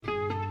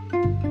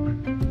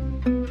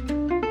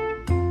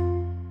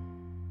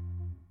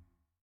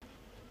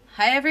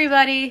Hi,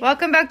 everybody.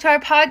 Welcome back to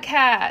our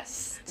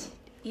podcast.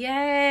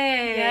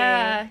 Yay.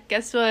 Yeah.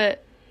 Guess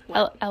what?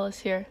 Ella's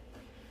here.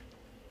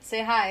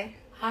 Say hi.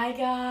 Hi,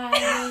 guys.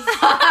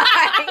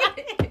 Hi.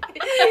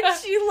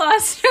 She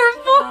lost her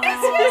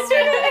voice.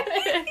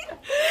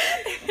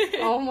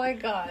 Oh, my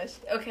gosh.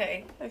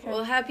 Okay.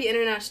 Well, happy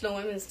International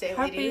Women's Day,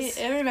 ladies.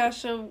 Happy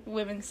International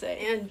Women's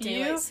Day. And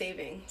Daylight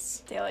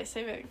Savings. Daylight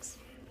Savings.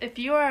 If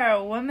you are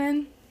a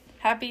woman,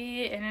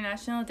 happy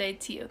International Day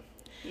to you.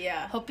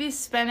 Yeah. Hope you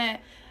spend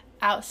it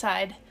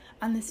outside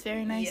on this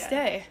very nice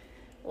day.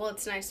 Well,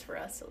 it's nice for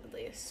us, at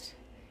least.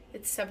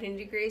 It's 70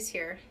 degrees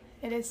here.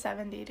 It is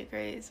 70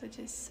 degrees, which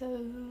is so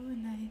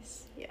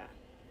nice. Yeah.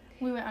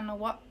 We went on a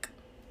walk.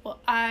 Well,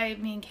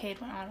 me and Cade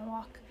went on a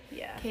walk.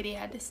 Yeah. Katie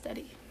had to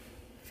study.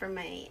 For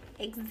my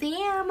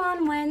exam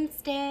on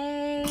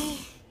Wednesday.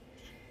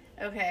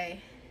 Okay.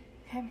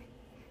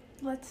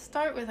 Let's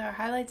start with our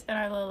highlights and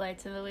our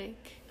lowlights of the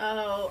week.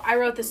 Oh, I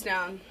wrote this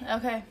down.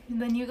 Okay,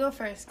 then you go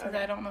first, because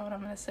Okay. I don't know what I'm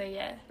going to say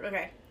yet.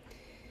 Okay.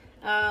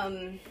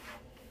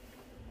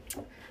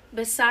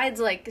 Besides,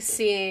 like,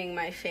 seeing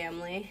my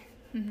family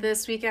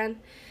this weekend,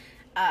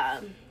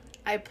 I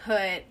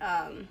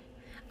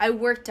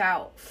worked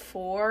out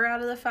 4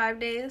 out of the 5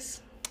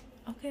 days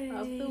Okay.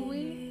 of the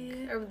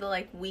week, or the,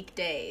 like,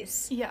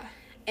 weekdays. Yeah.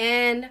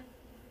 And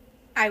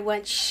I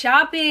went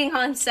shopping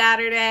on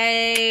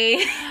Saturday,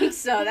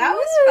 so that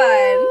was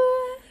fun.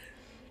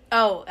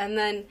 Oh, and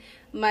then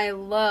my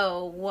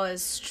low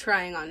was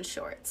trying on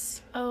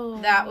shorts.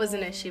 Oh. That was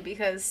an issue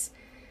because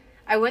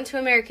I went to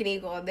American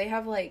Eagle and they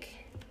have, like,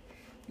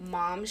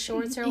 mom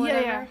shorts or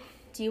whatever. Yeah.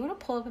 Do you want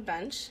to pull up a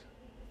bench?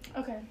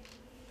 Okay.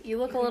 You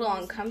look a little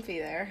uncomfy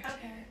there.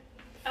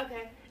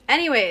 Okay.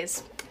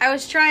 Anyways, I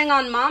was trying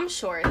on mom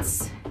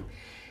shorts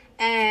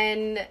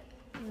and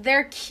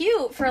they're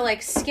cute for,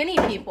 like, skinny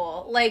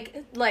people.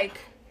 Like,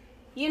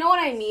 you know what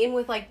I mean?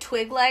 With, like,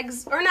 twig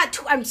legs. Or not,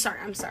 I'm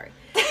sorry.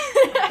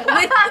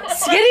 With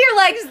skinnier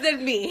legs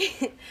than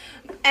me.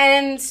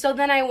 And so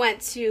then I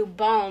went to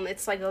Balm.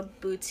 It's, like, a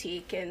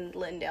boutique in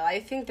Lindale. I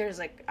think there's,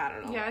 like, I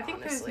don't know, Yeah, I think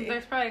honestly.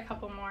 there's probably a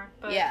couple more.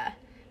 But Yeah.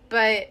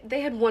 But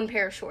they had one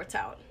pair of shorts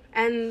out.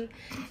 And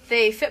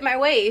they fit my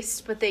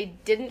waist, but they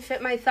didn't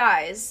fit my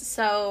thighs.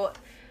 So...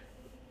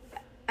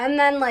 And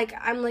then, like,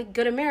 I'm, like,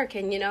 good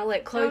American, you know?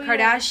 Like, Khloe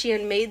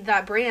Kardashian made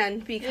that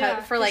brand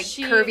for, like,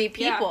 curvy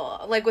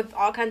people. Like, with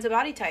all kinds of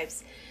body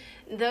types.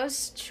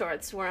 Those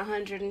shorts were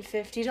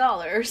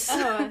 $150.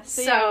 Oh,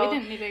 so yeah, we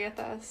didn't need to get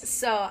those.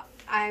 So,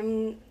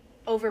 I'm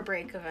over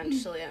break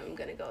eventually. I'm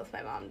going to go with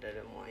my mom to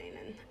Des Moines.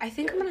 And I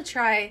think I'm going to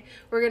try...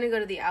 We're going to go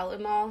to the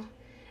Outlet Mall.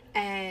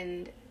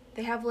 And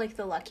they have, like,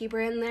 the Lucky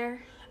brand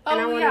there. Oh,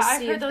 and I yeah, see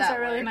I've heard if those that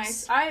are really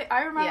works. nice.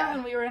 I remember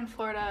when we were in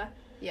Florida...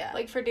 Yeah.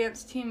 Like, for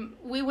dance team,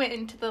 we went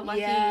into the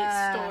Lucky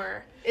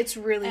store. It's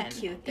really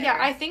cute there. Yeah,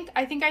 I think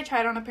I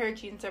tried on a pair of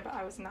jeans there, but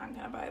I was not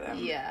going to buy them.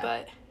 Yeah.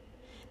 But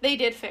they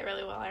did fit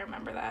really well. I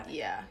remember that.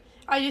 Yeah.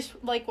 I just,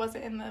 like,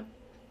 wasn't in the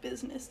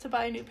business to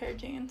buy a new pair of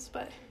jeans,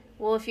 but...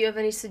 Well, if you have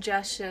any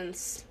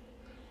suggestions,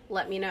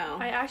 let me know.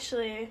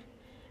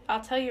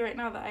 I'll tell you right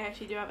now that I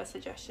actually do have a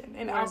suggestion.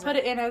 And What I'll is put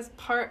it in as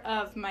part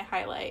of my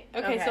highlight.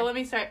 Okay, so let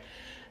me start.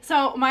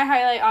 So, my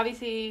highlight,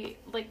 obviously,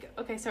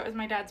 so it was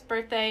my dad's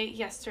birthday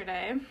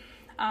yesterday.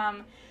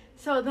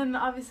 So then,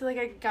 obviously,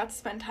 I got to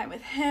spend time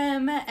with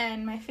him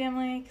and my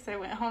family, because I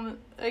went home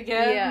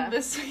again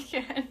this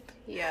weekend.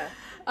 Yeah.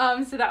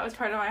 So that was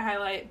part of my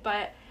highlight.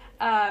 But,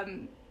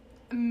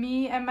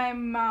 me and my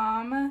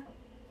mom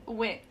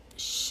went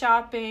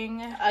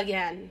shopping.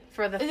 Again,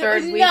 for the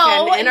third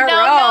weekend in a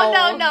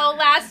row. No,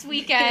 last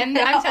weekend.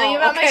 I'm telling you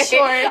about my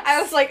shorts. I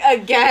was like,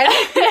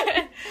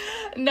 again?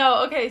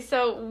 No, okay,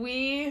 so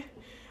we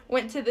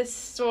went to this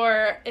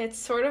store. It's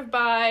sort of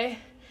by,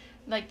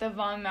 like, the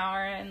Von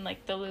Maur and,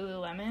 like, the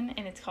Lululemon,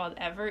 and it's called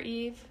Ever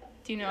Eve.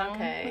 Do you know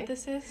what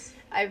this is?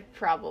 I've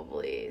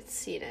probably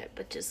seen it,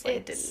 but just,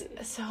 like,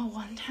 didn't. So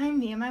one time,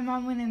 me and my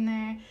mom went in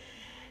there,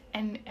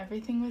 and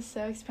everything was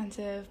so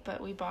expensive, but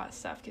we bought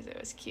stuff because it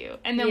was cute.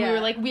 And then we were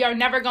like, we are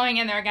never going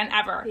in there again,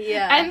 ever.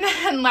 Yeah. And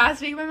then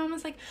last week, my mom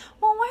was like,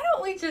 well, why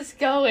don't we just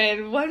go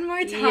in one more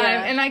time?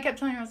 Yeah. And I kept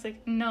telling her, I was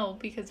like, no,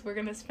 because we're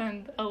going to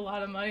spend a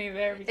lot of money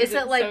there. Because Is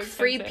it, like, so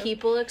free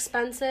people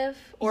expensive?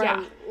 Or,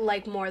 Yeah.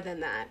 like, more than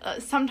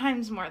that?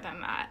 Sometimes more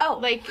than that. Oh.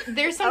 Like,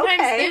 there's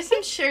there's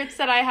some shirts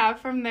that I have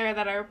from there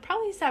that are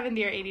probably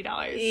 $70 or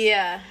 $80.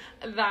 Yeah.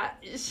 That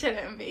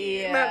shouldn't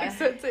be Yeah. that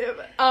expensive.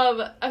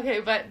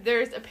 Okay, but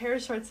there's a pair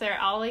of shorts there.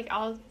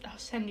 I'll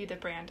send you the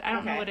brand. I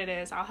don't know what it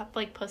is. I'll have to,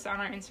 like, post it on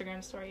our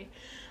Instagram story.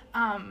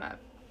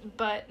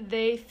 But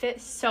they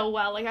fit so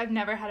well. Like, I've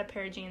never had a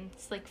pair of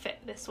jeans, like, fit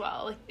this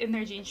well, like, in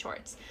their jean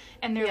shorts.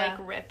 And they're, like,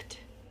 ripped.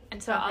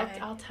 And so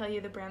I'll tell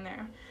you the brand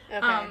there.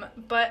 Okay.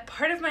 But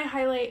part of my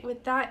highlight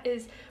with that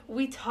is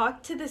we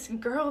talked to this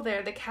girl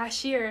there, the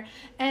cashier,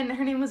 and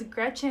her name was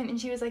Gretchen, and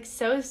she was, like,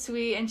 so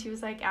sweet, and she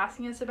was, like,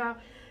 asking us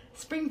about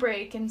spring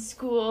break and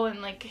school,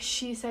 and, like,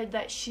 she said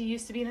that she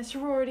used to be in a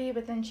sorority,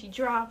 but then she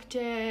dropped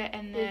it,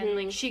 and then,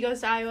 like, she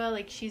goes to Iowa,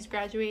 like, she's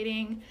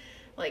graduating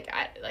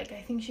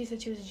I think she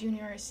said she was a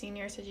junior or a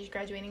senior, so she's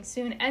graduating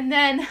soon. And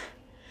then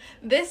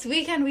this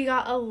weekend we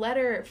got a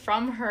letter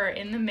from her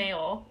in the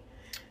mail.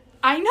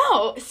 I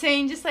know,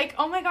 saying just like,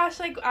 oh my gosh,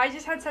 like, I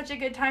just had such a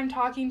good time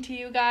talking to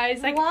you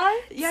guys. Like,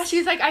 what? Yeah,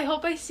 she's like, I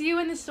hope I see you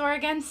in the store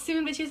again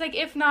soon. But she's like,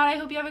 if not, I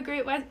hope you have a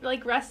great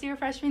rest of your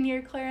freshman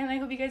year, Claire, and I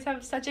hope you guys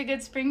have such a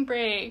good spring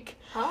break.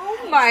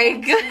 Oh my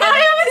god!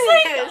 I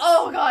was like,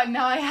 oh god,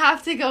 now I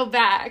have to go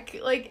back.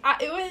 Like,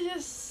 it was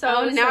just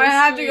so. Now I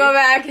have to go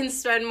back and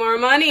spend more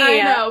money.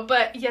 I know,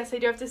 but yes, I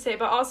do have to say.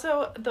 But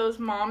also those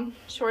mom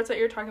shorts that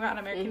you're talking about in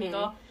American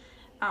Eagle,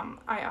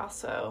 I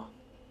also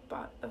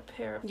bought a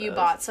pair of those. You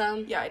bought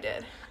some? Yeah, I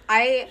did.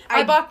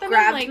 I bought them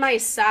grabbed my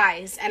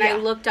size and I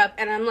looked up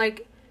and I'm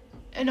like,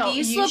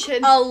 these look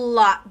a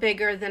lot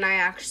bigger than I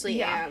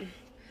actually am.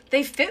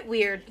 They fit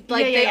weird.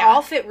 Like they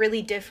all fit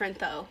really different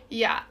though.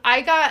 Yeah, I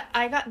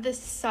got this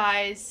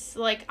size.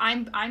 Like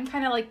I'm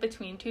kind of like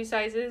between two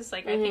sizes.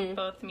 Like I think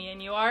both me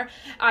and you are.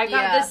 I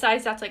got this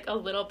size that's like a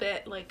little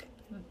bit like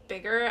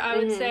bigger, I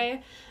would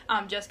say,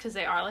 just because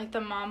they are like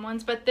the mom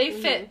ones, but they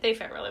fit. They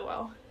fit really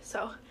well.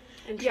 So.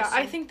 Yeah,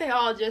 I think they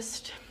all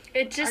just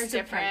depends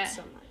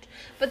so much.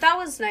 But that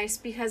was nice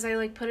because I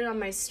like put it on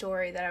my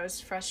story that I was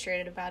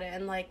frustrated about it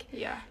and like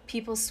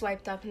people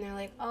swiped up and they're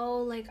like, oh,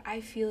 like I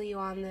feel you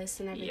on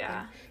this and everything.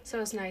 Yeah. So it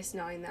was nice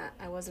knowing that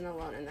I wasn't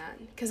alone in that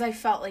because I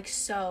felt like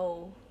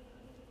so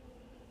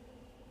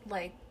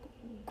like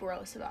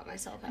gross about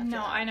myself after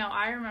that. I know.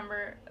 I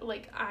remember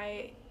like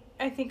I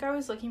think I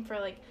was looking for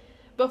like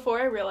before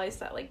I realized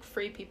that, like,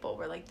 Free People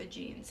were, like, the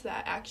jeans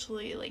that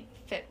actually, like,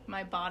 fit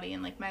my body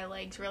and, like, my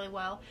legs really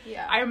well.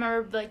 Yeah. I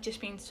remember, like, just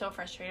being so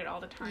frustrated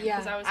all the time. Yeah.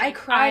 Because I was, like, I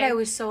cried. I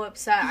was so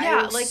upset. Yeah,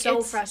 I was like,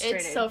 so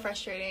frustrated. It's so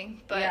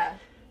frustrating. But yeah.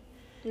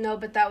 No,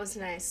 but that was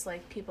nice.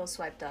 Like, people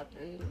swiped up,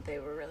 and they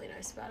were really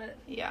nice about it.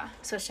 Yeah.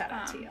 So, shout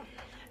out to you.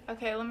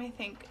 Okay, let me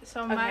think.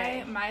 So,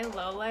 my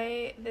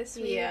lowlay this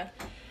week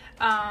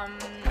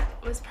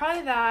was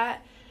probably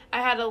that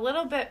I had a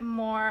little bit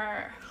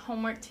more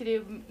homework to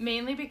do,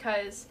 mainly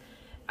because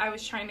I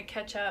was trying to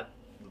catch up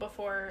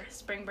before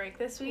spring break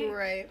this week.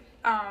 Right.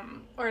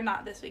 Or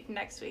not this week,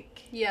 next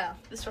week. Yeah.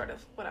 The sort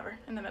of, whatever,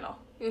 in the middle.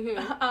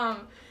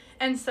 Mm-hmm.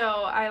 And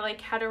so I, like,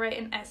 had to write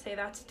an essay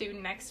that's due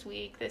next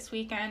week, this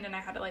weekend, and I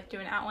had to, like, do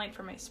an outline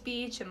for my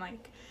speech, and,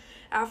 like,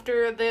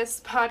 after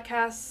this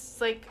podcast,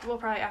 like, well,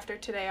 probably after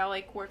today, I'll,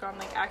 like, work on,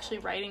 like, actually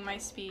writing my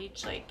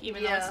speech, like,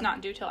 even though it's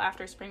not due till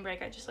after spring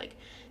break, I just, like,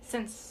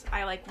 since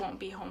I, like, won't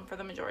be home for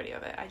the majority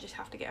of it, I just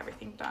have to get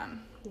everything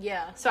done.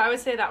 Yeah. So I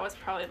would say that was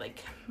probably,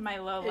 like, my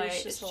low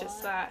light. It's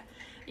just that,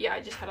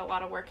 I just had a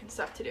lot of work and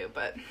stuff to do,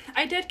 but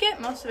I did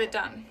get most of it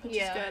done, which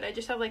is good. I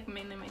just have, like,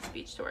 mainly my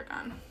speech to work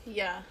on.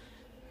 Yeah.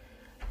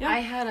 I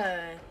had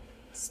a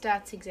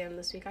stats exam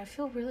this week. I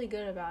feel really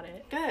good about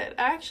it. Good.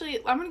 I'm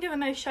going to give a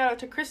nice shout out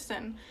to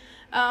Kristen.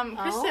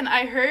 Kristen,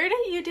 I heard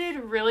you did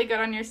really good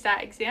on your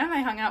stat exam.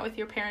 I hung out with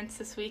your parents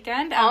this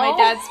weekend at my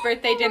dad's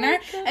birthday dinner,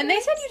 and they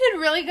said you did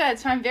really good,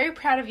 so I'm very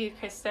proud of you,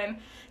 Kristen,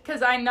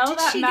 because I know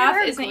that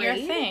math isn't your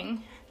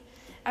thing.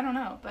 I don't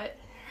know, but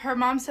her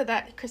mom said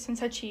that Kristen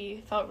said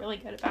she felt really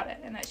good about it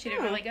and that she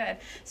did really good.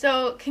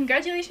 So,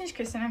 congratulations,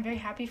 Kristen. I'm very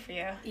happy for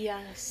you.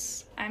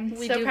 Yes. I'm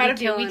so proud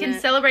of you. We can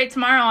celebrate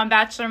tomorrow on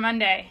Bachelor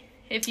Monday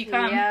if you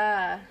come.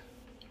 Yeah.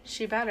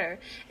 She better.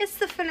 It's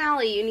the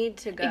finale. You need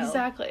to go.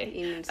 Exactly.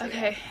 You need to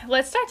go.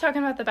 Let's start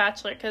talking about The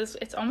Bachelor because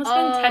it's almost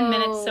been 10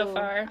 minutes so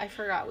far. I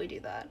forgot we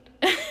do that.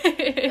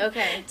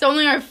 Okay. It's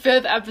only our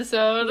 5th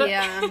episode.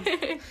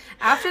 Yeah.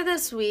 After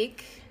this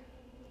week.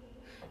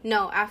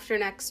 No, after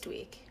next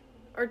week.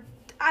 Or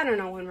I don't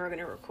know when we're going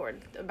to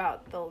record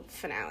about the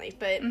finale,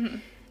 but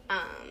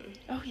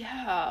oh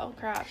yeah, oh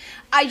crap.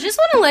 I just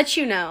want to let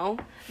you know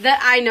that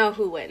I know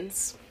who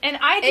wins. And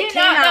I did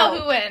not know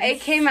who wins.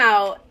 It came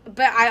out,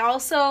 but I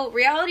also,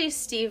 Reality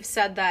Steve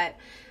said that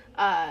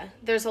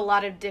there's a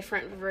lot of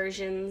different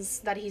versions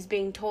that he's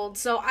being told,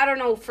 so I don't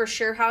know for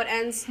sure how it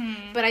ends,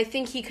 but I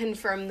think he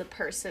confirmed the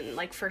person,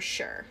 like, for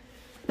sure.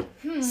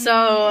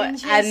 So,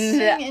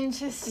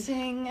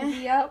 Interesting.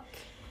 Yep.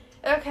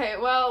 Okay,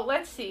 well,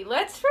 let's see.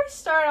 Let's first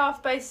start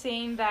off by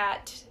saying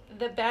that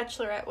The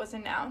Bachelorette was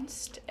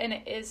announced, and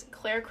it is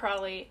Claire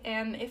Crawley.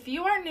 And if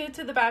you are new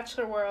to the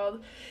Bachelor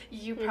world,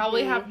 you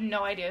probably have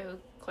no idea who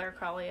Claire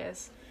Crawley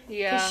is.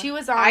 Yeah. 'Cause she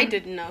was on... I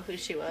didn't know who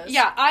she was.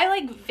 Yeah, I,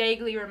 like,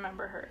 vaguely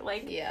remember her.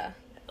 Like, yeah.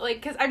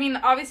 Like, because, I mean,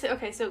 obviously,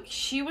 okay, so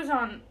she was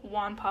on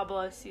Juan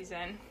Pablo's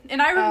season.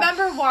 And I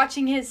remember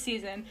watching his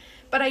season,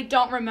 but I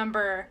don't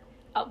remember,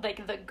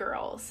 like, the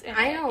girls in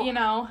it, you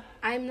know?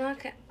 I'm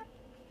not gonna...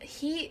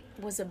 He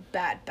was a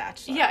bad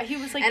bachelor. Yeah, he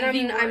was like, and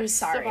the worst I'm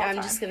sorry. of all I'm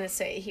time. just gonna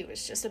say he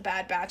was just a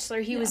bad bachelor.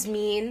 He was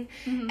mean,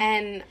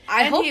 and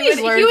I hope he's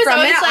he learned was from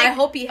it. Like, I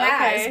hope he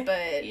has,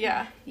 but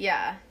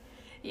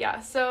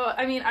yeah. So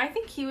I mean, I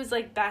think he was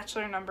like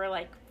bachelor number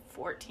like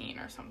 14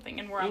 or something,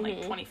 and we're on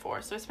like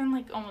 24. So it's been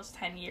like almost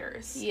 10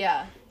 years.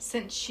 Yeah,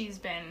 since she's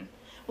been.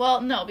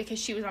 Well, no, because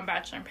she was on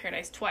Bachelor in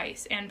Paradise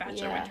twice and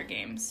Bachelor Winter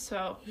Games.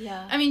 So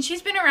I mean,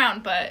 she's been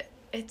around, but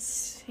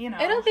it's, you know.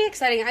 It'll be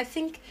exciting. I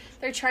think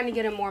they're trying to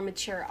get a more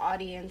mature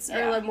audience, or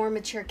Yeah. a more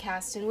mature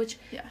casting, which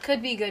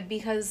could be good,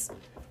 because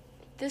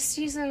this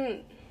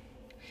season,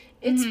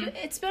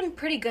 it's been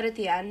pretty good at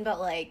the end, but,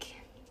 like,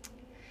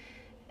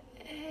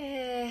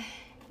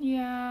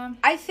 yeah.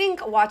 I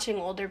think watching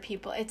older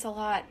people, it's a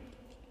lot,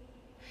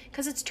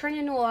 because it's turned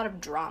into a lot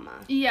of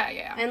drama.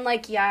 Yeah. And,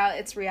 like, yeah,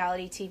 it's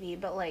reality TV,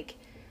 but, like,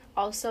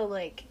 also,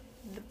 like,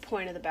 the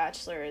point of The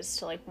Bachelor is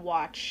to, like,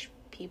 watch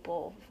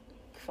people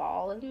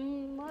fall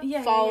in love.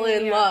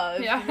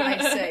 Love, I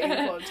say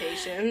in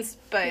quotations.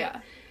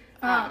 But,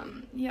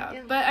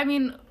 But, I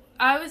mean,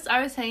 I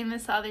was saying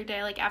this the other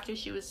day, like, after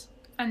she was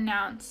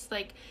announced,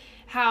 like,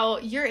 how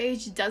your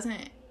age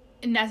doesn't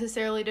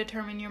necessarily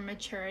determine your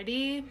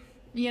maturity,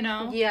 you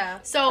know? Yeah.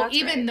 So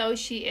even though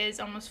she is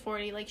almost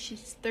 40, like,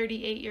 she's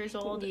 38 years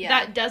old,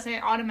 that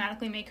doesn't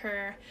automatically make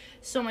her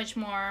so much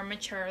more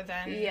mature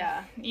than,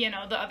 you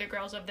know, the other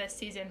girls of this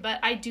season. But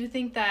I do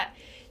think that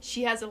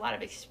she has a lot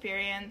of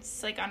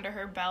experience, like, under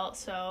her belt,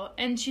 so,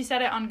 and she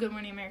said it on Good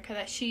Morning America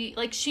that she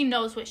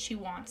knows what she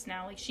wants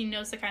now, like, she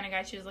knows the kind of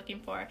guy she was looking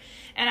for,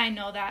 and I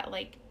know that,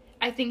 like,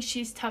 I think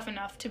she's tough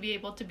enough to be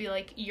able to be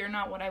like, you're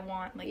not what I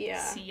want, like,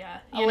 see ya.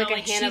 You know, like a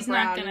Hannah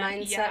Brown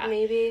mindset,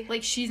 maybe?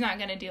 Like, she's not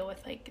gonna deal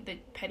with, like, the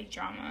petty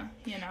drama,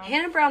 you know?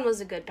 Hannah Brown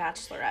was a good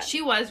bachelorette.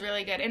 She was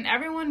really good, and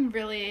everyone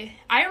really,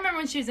 I remember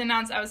when she was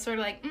announced, I was sort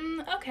of like,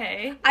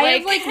 okay. I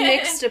have, like,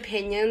 mixed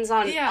opinions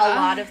on a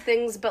lot of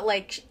things, but,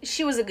 like,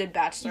 she was a good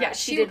bachelorette. Yeah,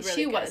 she did really good.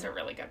 She was a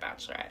really good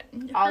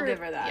bachelorette. I'll give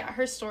her that. Yeah,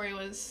 her story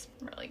was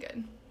really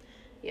good.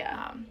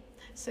 Yeah.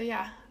 So,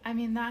 yeah, I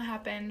mean, that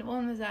happened.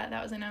 When was that?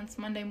 That was announced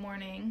Monday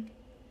morning.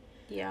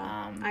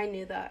 Yeah, I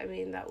knew that. I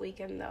mean, that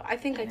weekend, though. I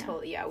think we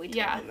told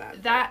him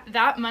that.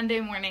 That Monday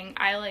morning,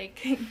 I,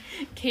 like,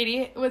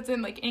 Katie was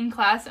in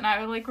class, and I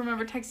would, like,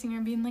 remember texting her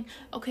and being like,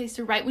 okay,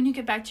 so right when you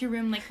get back to your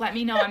room, like, let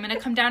me know. I'm going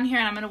to come down here,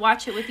 and I'm going to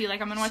watch it with you.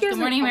 Like, I'm going to watch Good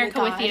Morning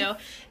America with you.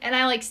 And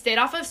I, like, stayed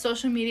off of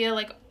social media,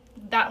 like,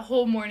 that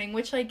whole morning,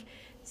 which, like,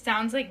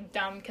 sounds, like,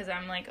 dumb, because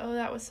I'm like, oh,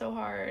 that was so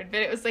hard. But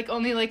it was, like,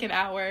 only, like, an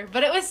hour.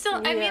 But it was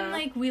still, I mean,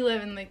 like, we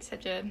live in, like,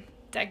 such a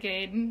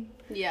decade.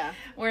 Yeah.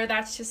 Where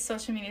that's just,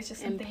 social media is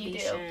just something you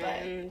do.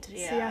 But, so,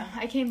 yeah,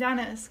 I came down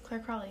as Claire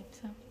Crawley,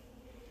 so.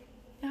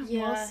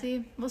 Yeah, we'll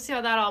see. We'll see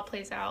how that all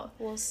plays out.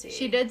 We'll see.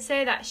 She did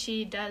say that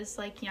she does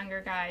like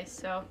younger guys,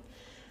 so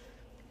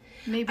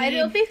maybe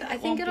I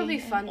think it'll be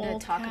fun to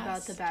talk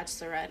about The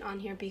Bachelorette on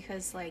here,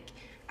 because, like,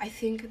 I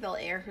think they'll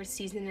air her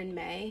season in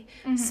May,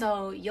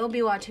 so you'll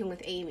be watching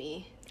with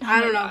Amy.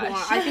 I don't know who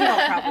I think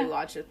I'll probably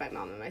watch with my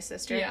mom and my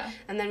sister. Yeah.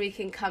 And then we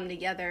can come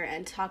together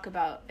and talk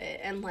about it,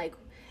 and, like,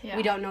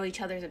 we don't know each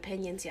other's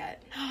opinions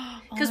yet.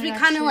 Because we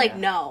kind of, like,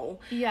 know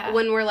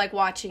when we're, like,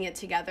 watching it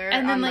together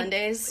and on then,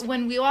 Mondays. Like,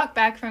 when we walk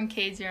back from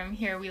Cade's room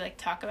here, we, like,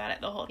 talk about it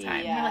the whole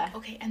time. Yeah. We're like,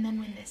 okay, and then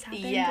when this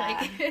happened? Yeah.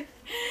 Like,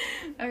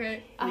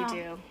 okay. We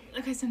do.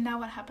 Okay, so now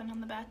what happened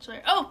on The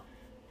Bachelor? Oh!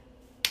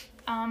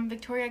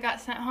 Victoria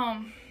got sent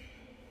home.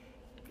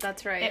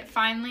 That's right. It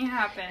finally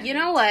happened. You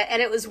know what?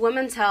 And it was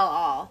Women Tell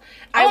All.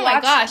 My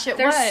gosh,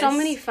 There's so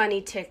many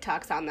funny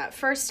TikToks on that.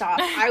 First off,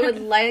 I would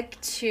like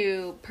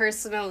to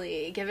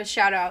personally give a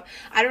shout out.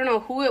 I don't know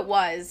who it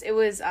was. It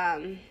was,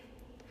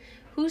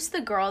 who's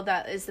the girl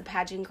that is the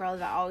pageant girl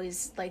that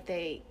always, like,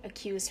 they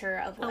accuse her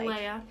of, like...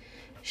 Alea.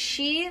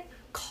 She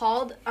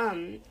called,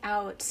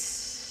 out...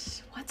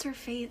 What's her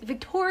face?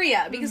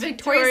 Victoria. Because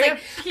Victoria's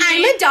like,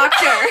 I'm a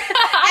doctor.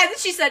 And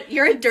she said,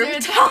 you're a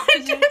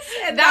dermatologist.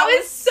 And that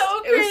was so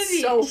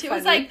crazy. It was so she funny.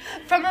 Was like,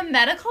 from a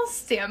medical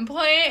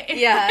standpoint.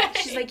 Yeah.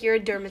 She's like, you're a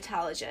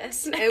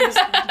dermatologist. It was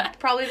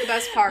probably the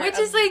best part. Which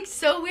is, like,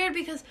 so weird,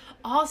 because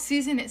all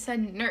season it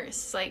said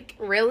nurse. Like,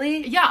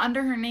 really? Yeah,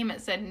 under her name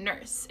it said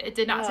nurse. It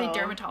did not say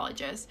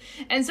dermatologist.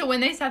 And so when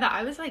they said that,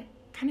 I was like,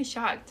 kind of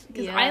shocked,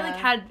 because I, like,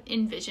 had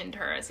envisioned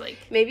her as, like,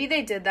 maybe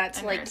they did that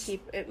to, like,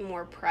 keep it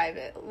more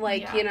private,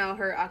 like, you know,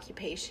 her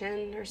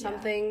occupation or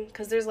something,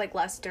 because there's, like,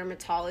 less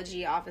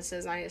dermatology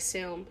offices, I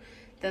assume,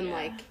 than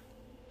like,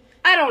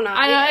 I don't know.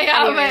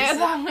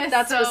 Anyways,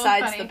 that's so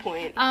besides the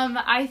point.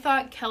 I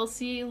thought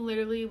Kelsey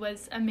literally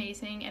was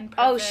amazing and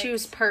perfect. Oh, she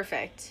was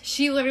perfect.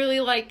 She literally,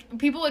 like,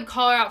 people would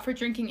call her out for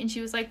drinking, and she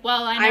was like,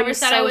 well, I never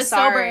said I was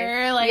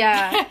sober. Like,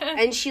 yeah.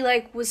 And she,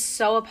 like, was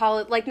so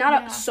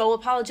so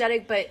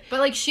apologetic, but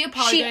like, she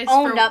apologized. She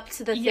owned up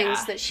to the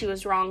things that she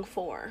was wrong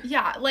for.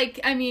 Yeah, like,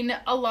 I mean,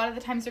 a lot of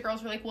the times the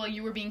girls were like, well,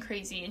 you were being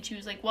crazy, and she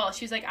was like,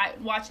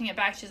 watching it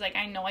back, she's like,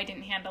 I know I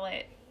didn't handle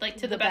it, like,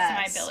 to the best of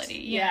my ability,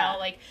 you know,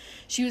 like,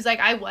 she was like,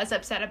 I was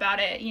upset about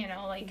it, you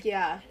know, like,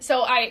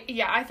 so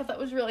I thought that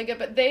was really good,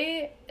 but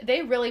they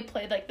really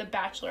played, like, the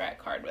Bachelorette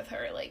card with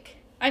her, like,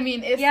 I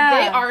mean, if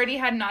they already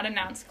had not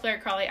announced Claire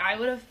Crawley, I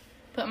would have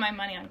put my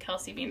money on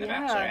Kelsey being the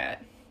Bachelorette.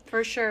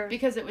 For sure.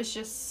 Because it was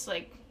just,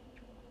 like,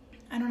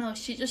 I don't know,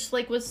 she just,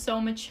 like, was so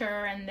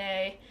mature, and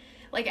they,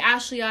 like,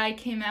 Ashley I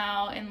came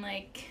out and,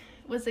 like,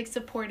 was, like,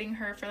 supporting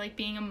her for, like,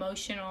 being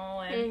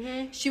emotional,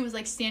 and she was,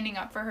 like, standing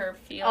up for her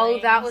feelings. Oh,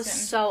 that was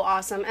so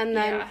awesome. And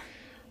then,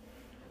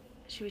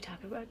 should we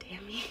talk about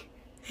Tammy?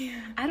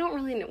 Yeah. I don't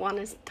really want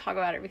to talk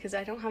about her because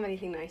I don't have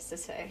anything nice to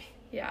say.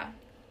 Yeah.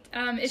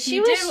 If She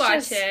you did was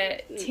watch just-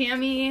 it,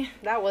 Tammy...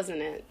 That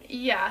wasn't it.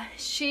 Yeah,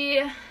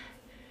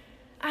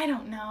 I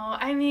don't know.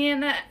 I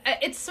mean,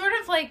 it's sort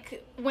of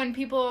like when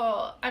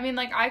people, I mean,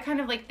 like, I kind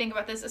of, like, think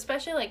about this,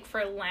 especially, like,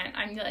 for Lent.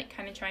 I'm, like,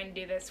 kind of trying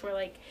to do this where,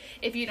 like,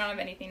 if you don't have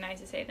anything nice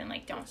to say, then,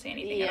 like, don't say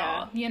anything at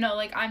all. You know,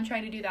 like, I'm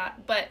trying to do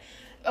that. But,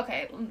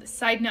 okay,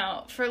 side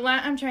note, for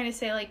Lent, I'm trying to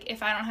say, like,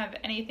 if I don't have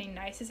anything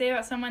nice to say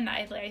about someone,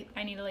 I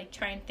need to, like,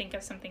 try and think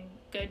of something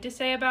good to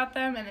say about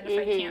them. And then if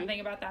I can't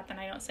think about that, then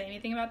I don't say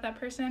anything about that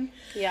person.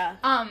 Yeah.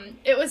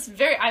 It was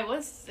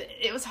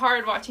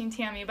hard watching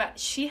Tammy, but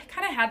she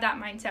kind of had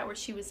that mindset where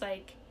she was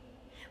like,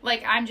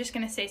 I'm just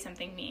going to say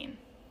something mean,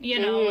 you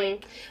know,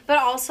 like. But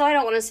also I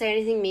don't want to say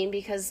anything mean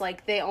because,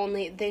 like,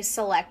 they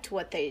select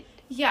what they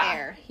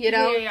air, you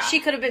know? Yeah. She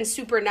could have been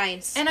super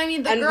nice. And I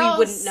mean, and girls,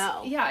 we wouldn't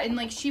know. Yeah, and,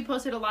 like, she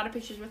posted a lot of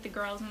pictures with the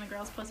girls, and the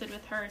girls posted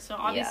with her, so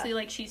obviously,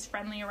 like, she's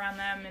friendly around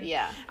them, and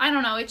I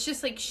don't know, it's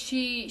just, like,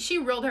 she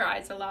rolled her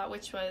eyes a lot,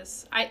 which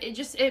was,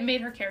 it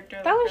made her character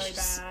look really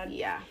bad.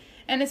 Yeah.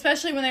 And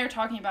especially when they were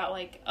talking about,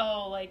 like,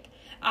 oh, like,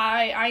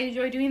 I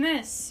enjoy doing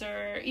this,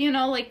 or, you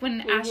know, like,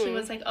 when Ashley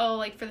was like, oh,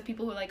 like, for the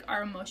people who, like,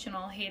 are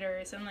emotional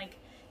haters, and, like,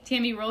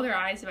 Tammy rolled her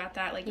eyes about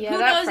that. Like, who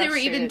knows they were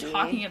even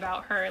talking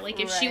about her. Like,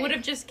 if she would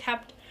have just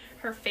kept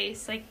her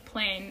face, like,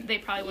 plain, they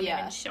probably wouldn't have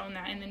even shown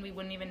that, and then we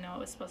wouldn't even know it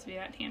was supposed to be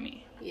that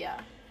Tammy. Yeah.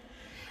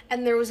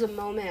 And there was a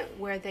moment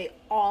where they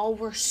all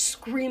were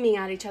screaming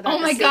at each other Oh at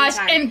the my same gosh,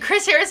 time. and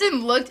Chris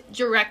Harrison looked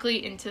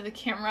directly into the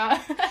camera.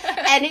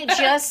 And it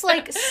just,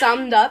 like,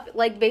 summed up,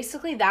 like,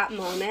 basically that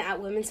moment at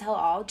Women's Hell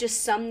All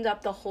just summed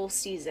up the whole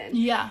season.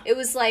 Yeah. It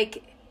was,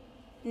 like,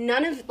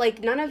 none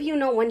of you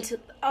know when to...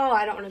 Oh,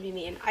 I don't want to be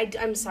mean.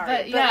 I'm sorry.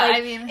 But yeah, like,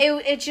 I mean...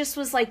 It just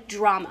was, like,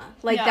 drama.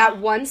 Like, that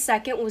 1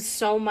 second was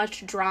so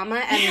much drama,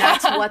 and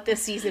that's what the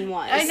season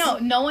was. I know.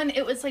 No one...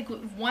 It was, like,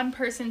 one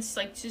person,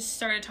 like, just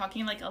started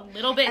talking, like, a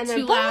little bit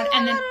too loud,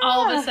 and then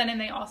all of a sudden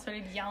they all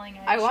started yelling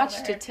at each other. I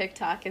watched a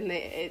TikTok, and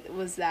it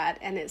was that,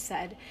 and it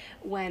said,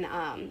 when,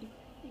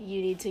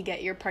 you need to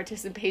get your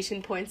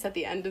participation points at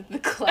the end of the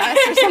class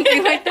or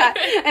something like that.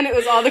 And it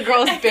was all the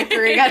girls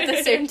bickering at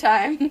the same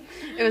time.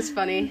 It was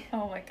funny.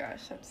 Oh my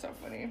gosh, that's so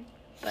funny.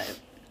 But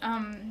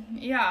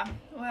yeah.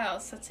 What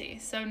else? Let's see.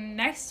 So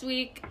next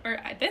week, or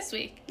this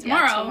week,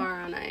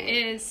 tomorrow night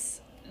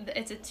it's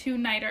a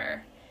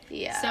 2-nighter.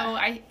 Yeah. So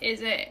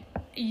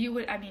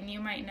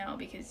you might know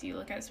because you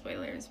look at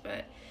spoilers,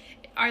 but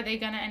are they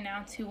gonna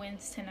announce who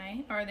wins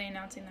tonight, or are they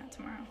announcing that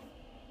tomorrow?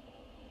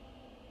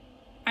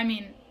 I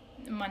mean,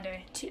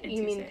 Monday.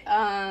 You mean,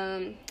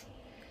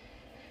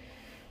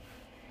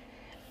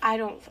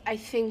 I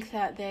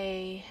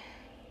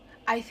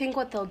think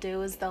what they'll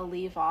do is they'll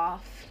leave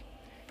off.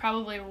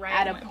 Probably right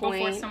at a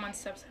point before someone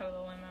steps out of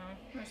the limo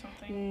or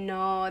something.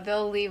 No,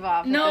 they'll leave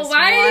off. No,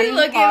 why are you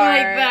looking like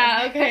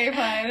that? Okay,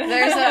 fine.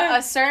 There's a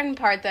certain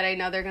part that I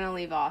know they're going to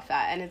leave off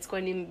at, and it's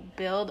going to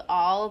build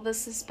all the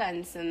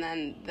suspense, and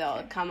then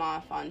they'll come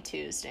off on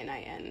Tuesday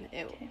night, and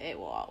it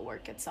will all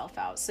work itself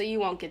out. So you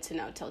won't get to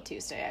know till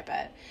Tuesday, I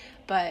bet.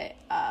 But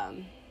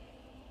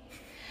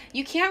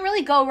you can't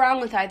really go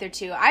wrong with either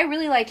two. I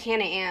really like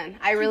Hannah Ann.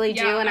 I really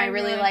do, and I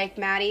really like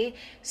Maddie.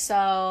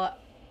 So,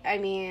 I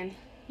mean...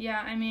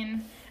 Yeah, I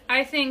mean,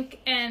 I think,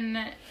 and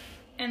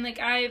like,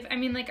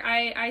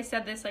 I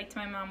said this, like, to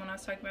my mom when I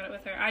was talking about it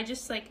with her. I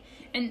just, like,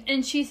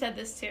 and she said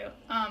this, too,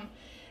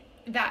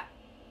 that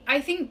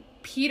I think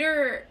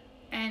Peter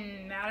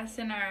and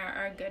Madison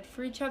are good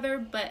for each other,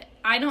 but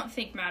I don't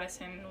think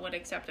Madison would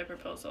accept a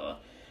proposal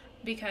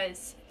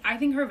because I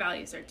think her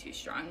values are too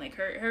strong. Like,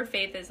 her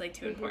faith is, like,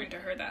 too important to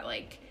her that,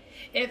 like,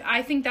 if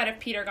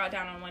Peter got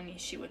down on one knee,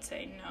 she would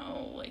say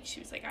no. Like,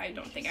 she was like, I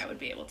don't think I would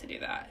be able to do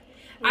that.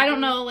 I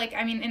don't know, like,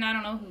 I mean, and I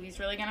don't know who he's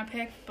really gonna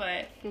pick,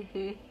 but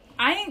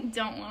I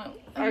don't want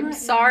to... I'm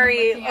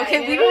sorry.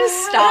 Okay, we gotta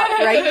stop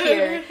right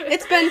here.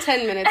 It's been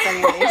 10 minutes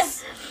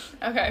anyways.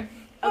 Okay.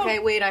 Okay,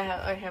 wait,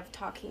 I have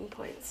talking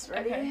points.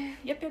 Ready? Okay.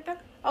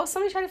 Yep. Oh,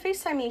 somebody tried to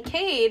FaceTime me.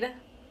 Cade.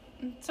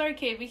 Sorry,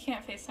 Cade, we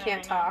can't FaceTime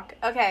Can't talk.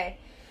 Now.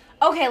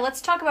 Okay,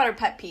 let's talk about our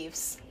pet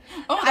peeves.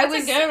 Oh, that's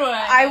a good one.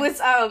 I was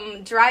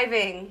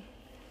driving...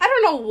 I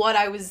don't know what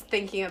I was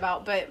thinking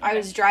about, but I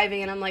was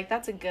driving and I'm like,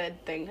 that's a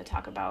good thing to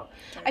talk about.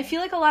 Okay. I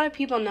feel like a lot of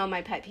people know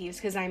my pet peeves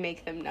because I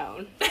make them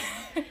known.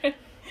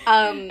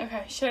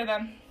 Okay, share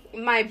them.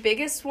 My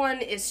biggest one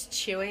is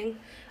chewing.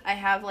 I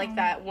have, like,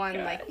 that one,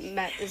 gosh.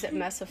 Is it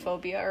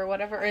mesophobia or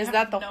whatever? Or is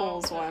that the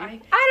holes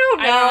one? I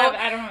don't know.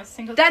 I don't have a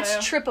single That's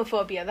clue.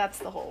 Trypophobia. That's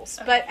the holes.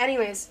 Okay. But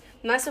anyways,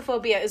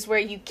 mesophobia is where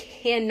you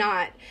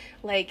cannot,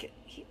 like...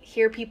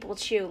 hear people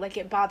chew. Like,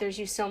 it bothers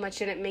you so much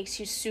and it makes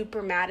you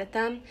super mad at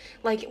them,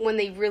 like when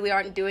they really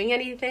aren't doing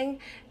anything.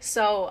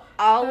 So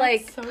I'll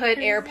put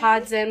crazy.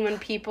 AirPods in when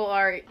people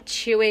are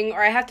chewing,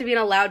 or I have to be in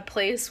a loud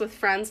place with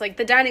friends. Like,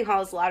 the dining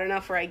hall is loud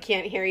enough where I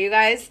can't hear you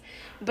guys,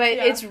 but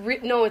it's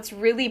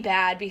really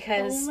bad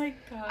because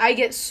I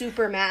get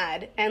super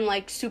mad and,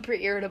 like, super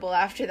irritable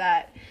after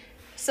that.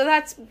 So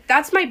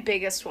that's my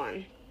biggest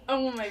one.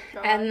 Oh my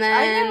god. And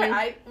then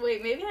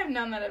wait, maybe I've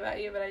known that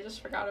about you, but I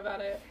just forgot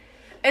about it.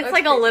 It's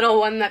like crazy. A little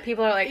one that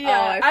people are like,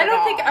 yeah. Oh, I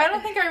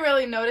don't think I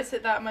really notice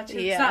it that much.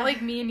 It's not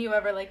like me and you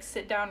ever like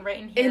sit down right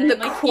in here in the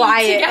and, like,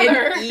 quiet eat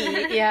together. And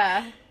eat.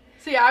 Yeah.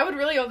 So yeah, I would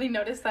really only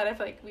notice that if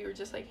like we were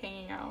just like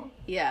hanging out.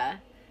 Yeah.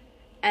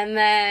 And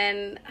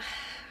then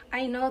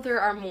I know there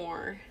are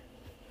more.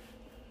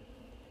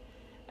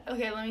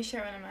 Okay, let me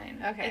share one of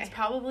mine. Okay. It's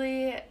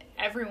probably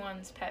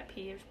everyone's pet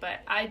peeve, but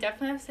I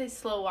definitely have to say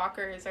slow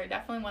walkers are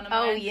definitely one of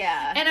mine. Oh,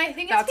 yeah. And I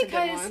think it's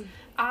because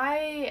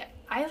I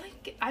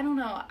don't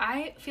know,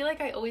 I feel like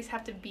I always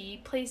have to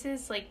be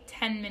places like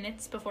 10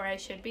 minutes before I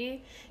should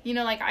be. You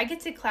know, like I get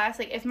to class,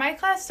 like if my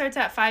class starts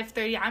at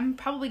 5:30, I'm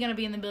probably going to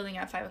be in the building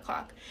at 5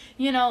 o'clock.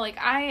 You know, like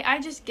I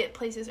just get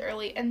places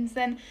early. And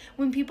then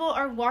when people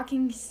are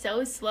walking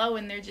so slow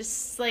and they're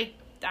just like,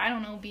 I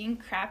don't know, being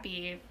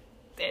crappy,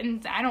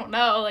 and I don't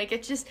know, like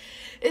it just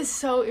is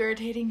so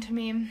irritating to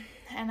me.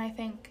 And I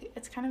think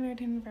it's kind of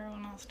irritating for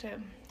everyone else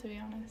too, to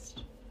be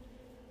honest.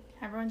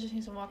 Everyone just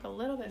needs to walk a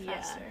little bit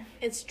faster.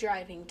 Yeah, it's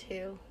driving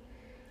too.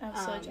 Oh,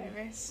 slow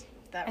drivers.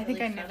 That I really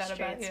think I knew that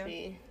about you.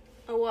 Me.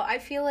 Oh, well, I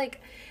feel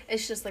like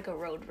it's just like a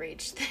road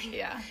rage thing.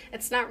 Yeah.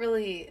 It's not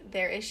really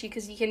their issue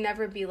because you can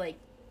never be like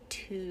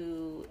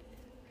too...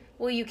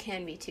 Well, you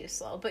can be too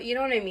slow, but you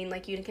know what I mean?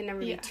 Like, you can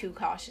never be too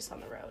cautious on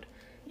the road.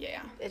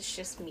 Yeah. It's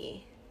just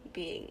me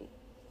being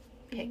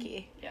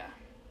picky. Yeah.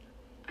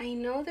 I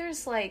know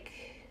there's like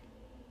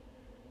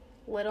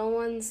little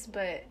ones,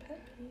 but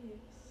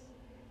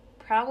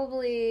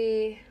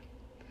probably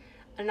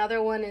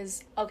another one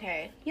is,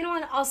 okay, you know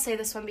what, I'll say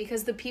this one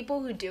because the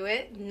people who do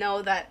it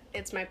know that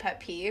it's my pet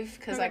peeve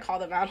because I call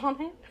them out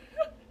on it.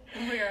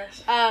 Oh my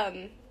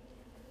gosh.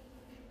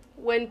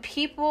 When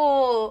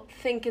people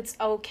think it's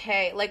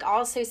okay, like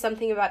I'll say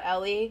something about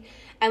Ellie,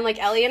 and like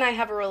Ellie and I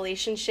have a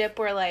relationship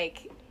where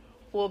like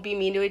we'll be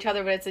mean to each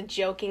other, but it's a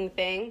joking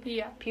thing.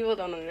 Yeah. People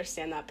don't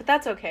understand that, but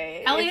that's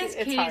okay. Ellie is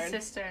Katie's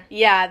sister.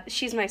 Yeah,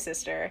 she's my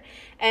sister.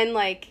 And,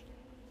 like,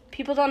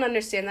 people don't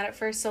understand that at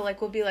first, so,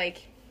 like, we'll be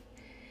like,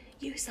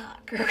 you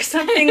suck, or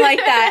something like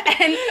that.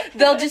 And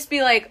they'll just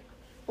be like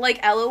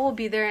Ella will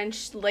be there and,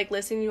 like,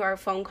 listening to our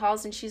phone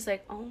calls, and she's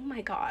like, oh,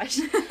 my gosh.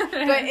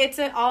 But it's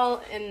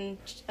all in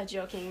a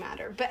joking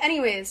matter. But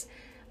anyways,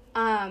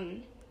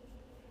 when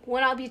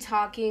I'll be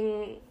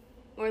talking...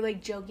 or,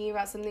 like, joking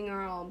about something,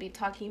 or I'll be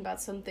talking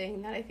about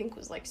something that I think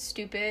was, like,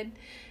 stupid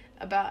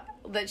about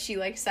that she,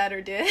 like, said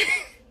or did.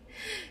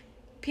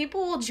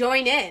 People will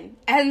join in,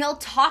 and they'll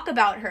talk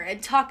about her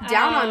and talk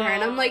down on her,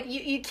 and I'm like,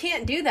 you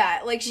can't do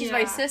that. Like, she's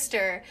my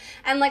sister.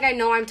 And, like, I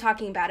know I'm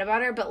talking bad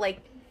about her, but, like,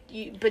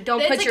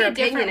 don't put your opinion in. It's, like, a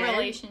different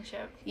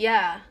relationship.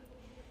 Yeah.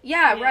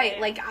 Yeah, right.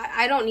 Like,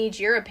 I don't need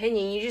your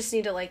opinion. You just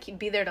need to, like,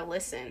 be there to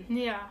listen.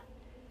 Yeah.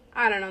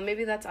 I don't know.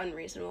 Maybe that's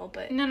unreasonable,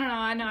 but... No,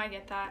 I know, I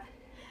get that.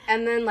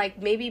 And then, like,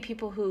 maybe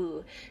people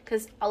who...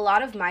 Because a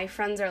lot of my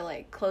friends are,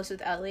 like, close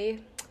with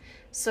Ellie.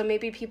 So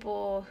maybe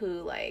people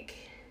who, like,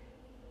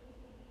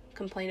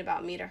 complain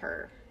about me to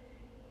her.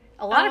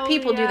 A lot of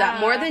people do that.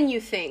 More than you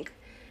think.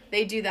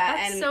 They do that.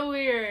 That's so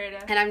weird.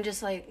 And I'm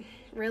just like,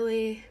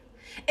 really?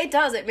 It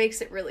does. It makes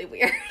it really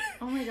weird.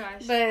 Oh, my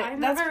gosh. But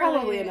that's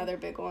probably another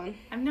big one.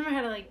 I've never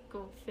had to, like,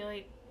 go feel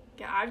like...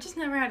 Yeah, I've just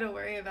never had to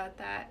worry about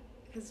that.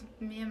 Because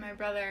me and my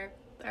brother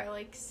are,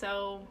 like,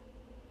 so...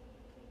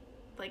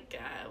 like,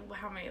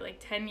 how many, like,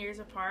 10 years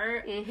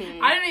apart?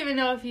 Mm-hmm. I don't even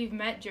know if you've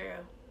met Drew.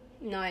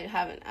 No, I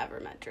haven't ever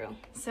met Drew.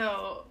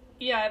 So,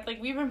 yeah,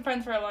 like, we've been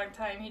friends for a long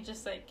time. He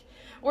just, like,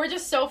 we're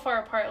just so far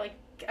apart. Like,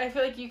 I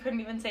feel like you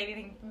couldn't even say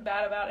anything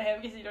bad about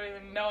him because you don't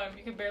even know him.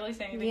 You could barely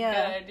say anything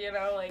good, you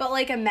know? Like, but,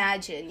 like,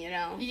 imagine, you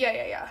know?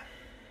 Yeah,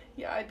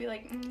 I'd be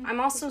like,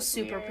 I'm also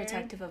super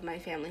protective of my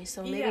family,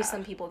 so maybe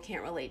some people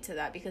can't relate to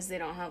that because they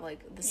don't have,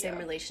 like, the same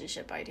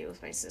relationship I do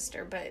with my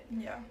sister, but...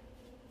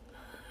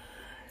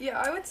 Yeah,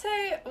 I would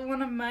say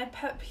one of my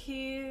pet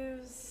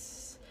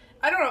peeves...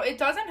 I don't know, it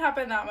doesn't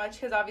happen that much,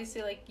 because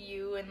obviously, like,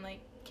 you and,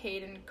 like,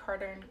 Kate and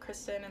Carter and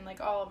Kristen and, like,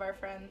 all of our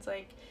friends,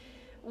 like,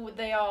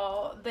 they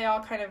all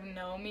kind of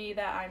know me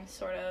that I'm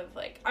sort of,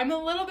 like, I'm a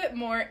little bit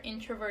more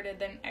introverted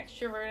than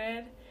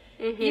extroverted.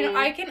 Mm-hmm. You know,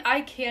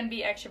 I can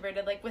be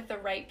extroverted, like, with the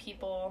right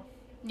people.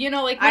 You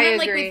know, like, when I'm,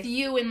 like, with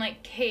you and,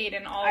 like, Kate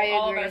and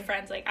all of our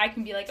friends, like, I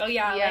can be like, oh,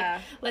 yeah,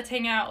 like, let's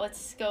hang out,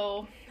 let's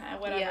go,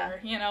 whatever,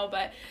 you know,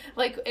 but,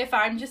 like, if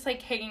I'm just,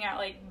 like, hanging out,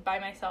 like, by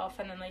myself,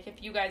 and then, like,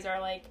 if you guys are,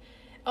 like,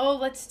 oh,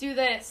 let's do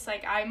this,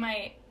 like, I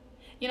might,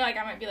 you know, like,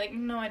 I might be like,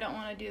 no, I don't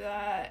want to do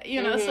that,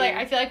 you know, so, like,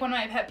 I feel like one of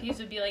my pet peeves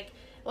would be,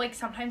 like,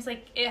 sometimes,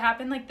 like, it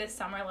happened, like, this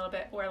summer a little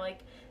bit, where, like,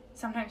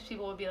 sometimes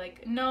people would be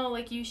like, no,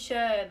 like, you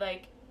should,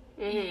 like,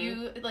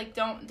 you, like,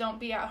 don't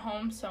be at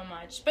home so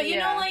much. But, you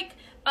know, like,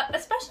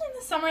 especially in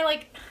the summer,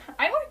 like,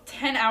 I work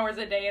 10 hours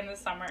a day in the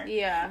summer.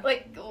 Yeah.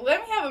 Like, let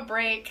me have a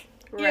break,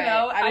 you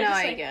know?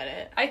 I get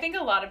it. I think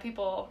a lot of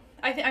people,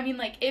 I mean,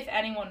 like, if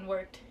anyone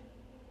worked,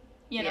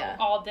 you know,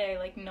 all day,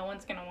 like, no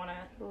one's gonna want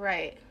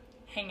to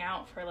hang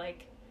out for,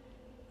 like,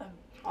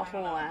 a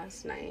whole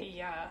last night.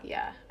 Yeah.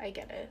 Yeah, I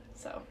get it.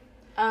 So.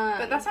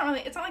 But that's not really,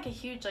 it's not, like, a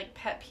huge, like,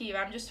 pet peeve.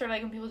 I'm just sort of,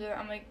 like, when people do that,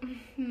 I'm like,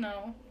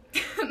 no.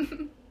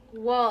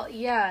 Well,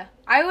 yeah.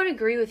 I would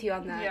agree with you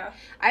on that. Yeah.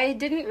 I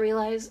didn't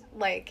realize,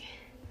 like,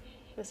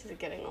 this is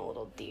getting a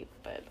little deep,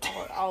 but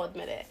I'll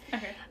admit it.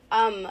 Okay.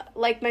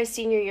 Like, my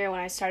senior year when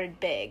I started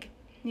Big.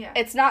 Yeah.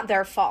 It's not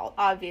their fault,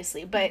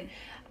 obviously, but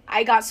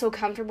I got so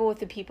comfortable with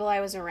the people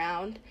I was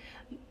around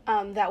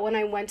that when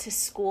I went to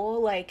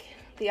school, like,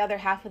 the other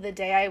half of the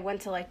day, I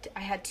went to, like,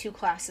 I had 2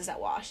 classes at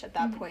Wash at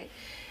that point.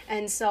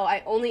 And so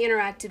I only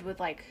interacted with,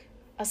 like,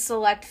 a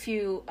select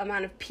few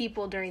amount of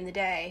people during the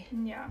day.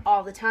 Yeah.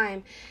 All the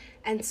time.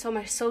 And so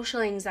my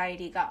social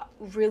anxiety got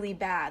really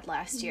bad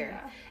last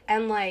year. Yeah.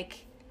 And,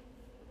 like,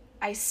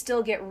 I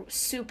still get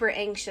super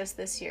anxious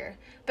this year.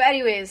 But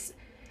anyways,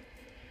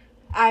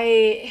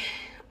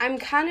 I'm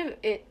kind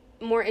of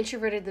more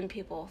introverted than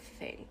people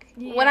think.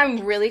 Yeah. When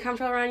I'm really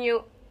comfortable around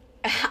you,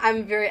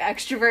 I'm very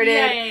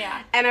extroverted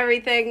and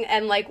everything.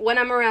 And, like, when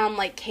I'm around,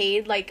 like,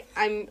 Cade, like,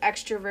 I'm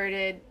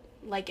extroverted,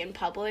 like, in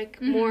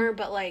public more.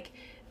 But, like,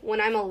 when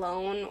I'm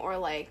alone or,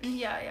 like...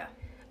 Yeah.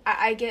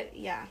 I get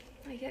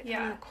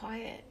kind of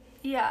quiet.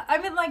 Yeah, I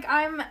mean, like,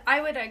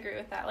 I would agree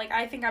with that. Like,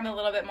 I think I'm a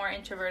little bit more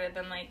introverted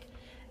than, like,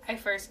 I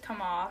first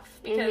come off.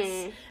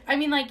 Because, I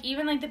mean, like,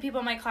 even, like, the people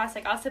in my class,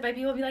 like, I'll sit by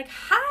people and be like,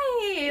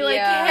 hi! Like,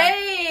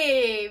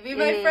 hey! Be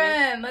my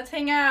friend! Let's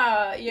hang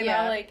out! You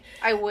know, like...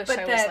 I wish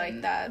I was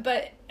like that.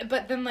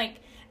 But then, like,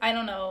 I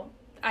don't know.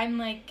 I'm,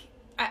 like...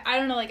 I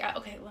don't know, like...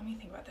 Okay, let me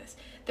think about this.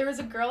 There was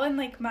a girl in,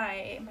 like,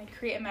 my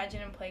Create,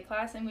 Imagine, and Play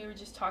class, and we were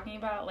just talking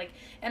about, like...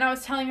 And I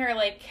was telling her,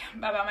 like,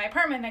 about my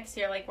apartment next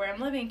year, like, where I'm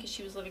living, because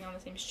she was living on the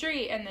same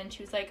street, and then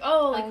she was like,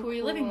 oh, like, who are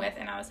you living with?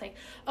 And I was like,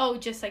 oh,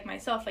 just, like,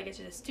 myself, like, it's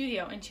just a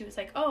studio. And she was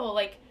like, oh,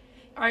 like,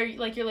 are you,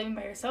 like, you're living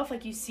by yourself?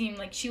 Like, you seem,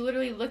 like... She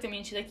literally looked at me,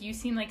 and she's like, you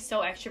seem, like, so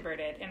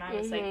extroverted. And I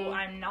was like, well,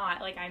 I'm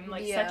not. Like, I'm,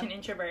 like, such an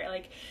introvert.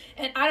 Like,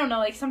 and I don't know,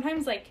 like,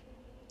 sometimes, like...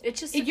 It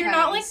just you're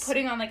not, like,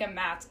 putting on, like, a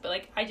mask, but,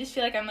 like, I just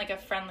feel like I'm, like, a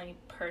friendly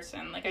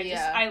person. Like,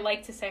 I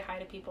like to say hi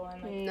to people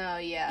and,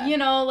 like... You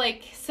know,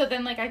 like, so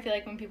then, like, I feel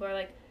like when people are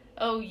like,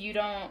 oh, you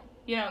don't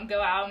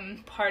go out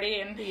and party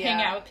and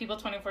hang out with people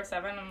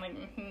 24/7, I'm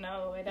like,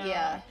 no, I don't.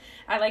 Yeah.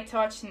 I like to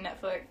watch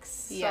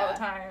Netflix all the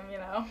time, you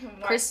know?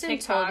 Kristen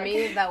told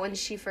me that when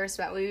she first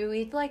met me,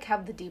 we'd, like,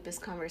 have the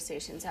deepest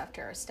conversations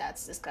after our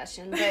stats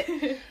discussion,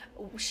 but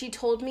she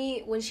told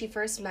me when she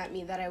first met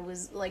me that I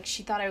was, like,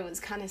 she thought I was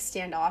kind of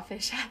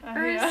standoffish at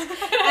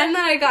first, and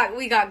then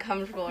we got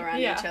comfortable around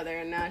each other,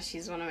 and now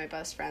she's one of my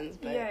best friends,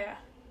 but...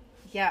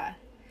 Yeah.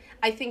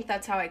 I think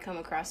that's how I come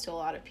across to a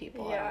lot of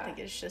people. I don't think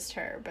it's just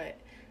her, but...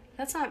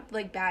 That's not,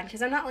 like, bad,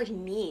 because I'm not, like,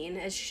 mean.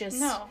 It's just...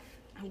 No.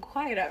 I'm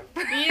quiet at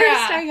first,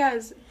 I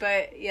guess.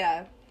 But,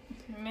 yeah.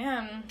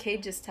 Man.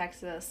 Kate just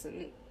texted us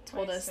and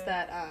told us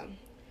that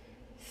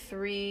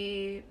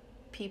 3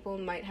 people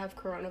might have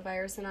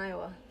coronavirus in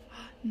Iowa.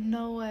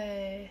 No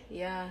way.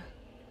 Yeah.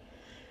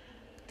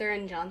 They're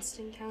in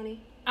Johnston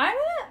County.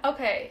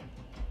 Okay,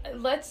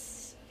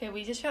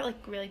 we just got, like,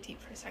 really deep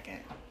for a second.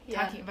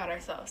 Talking about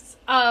ourselves.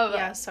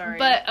 Yeah, sorry.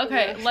 But,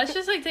 okay, let's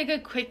just, like, take a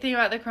quick thing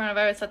about the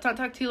coronavirus. Let's not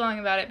talk too long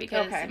about it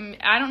because,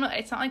 I don't know,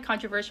 it's not, like,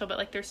 controversial, but,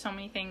 like, there's so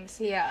many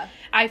things. Yeah.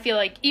 I feel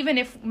like, even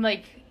if,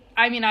 like,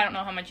 I mean, I don't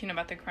know how much you know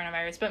about the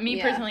coronavirus, but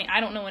me personally, I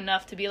don't know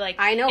enough to be like,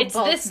 I know it's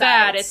this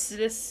bad, it's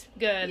this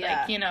good,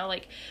 like, you know,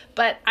 like,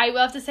 but I will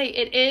have to say,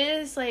 it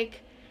is,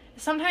 like,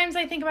 sometimes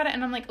I think about it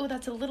and I'm like, oh,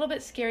 that's a little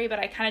bit scary, but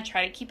I kind of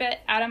try to keep it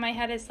out of my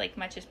head as, like,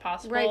 much as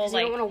possible. Right, because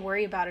like, you don't want to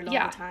worry about it all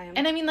the time.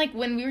 And I mean, like,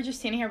 when we were just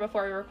standing here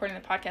before we were recording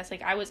the podcast,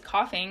 like, I was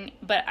coughing,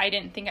 but I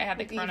didn't think I had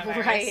the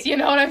coronavirus. Right. You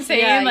know what I'm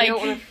saying? Yeah, like, you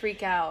don't want to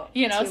freak out.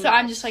 You know, so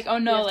I'm just like, oh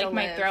no, like,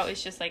 my throat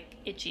is just, like,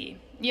 itchy.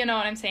 You know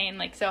what I'm saying?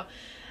 Like, so...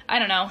 I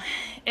don't know.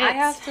 I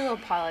have to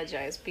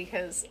apologize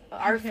because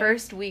our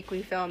first week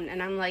we filmed,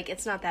 and I'm like,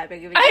 it's not that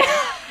big of a deal.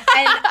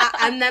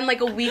 and then,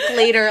 like, a week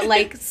later,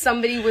 like,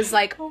 somebody was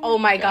like, oh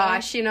my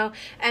gosh, you know?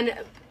 And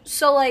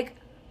so, like,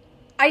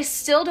 I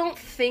still don't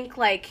think,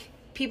 like,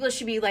 people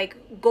should be,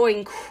 like,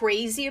 going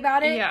crazy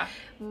about it. Yeah.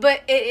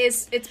 But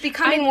it's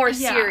becoming more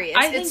serious.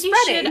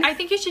 I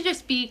think you should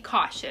just be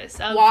cautious.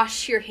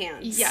 Wash your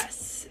hands.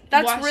 Yes.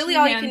 That's really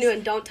all you can do,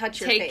 and don't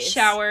touch your face. Take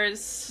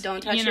showers.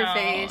 Don't touch your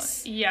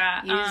face.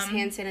 Yeah. Use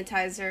hand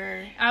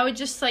sanitizer. I would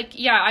just, like,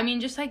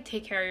 just, like,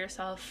 take care of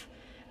yourself.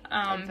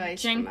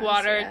 Drink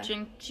water,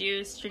 drink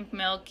juice, drink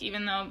milk,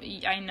 even though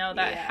I know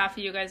that half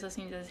of you guys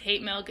listening to this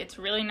hate milk. It's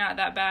really not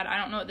that bad. I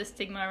don't know what the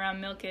stigma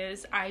around milk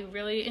is. I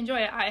really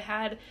enjoy it. I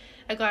had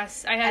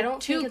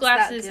 2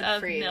 glasses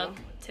of milk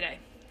today.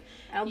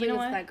 I don't think it's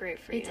that great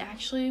for you. It's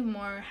actually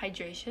more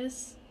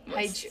hydracious.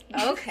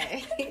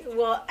 Okay.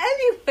 Well,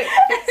 anyways.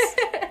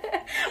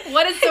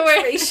 What is the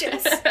word?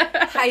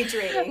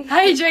 Hydrating.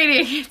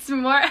 Hydrating. It's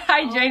more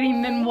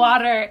hydrating than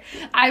water.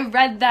 I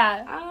read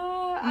that.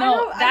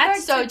 No,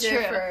 that's so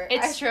true.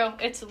 It's true.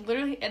 It's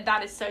literally,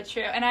 that is so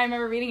true. And I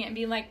remember reading it and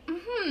being like,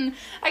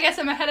 I guess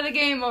I'm ahead of the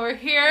game over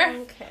here.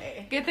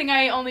 Okay. Good thing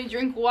I only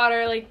drink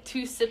water, like,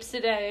 2 sips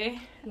a day.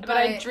 But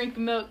I drink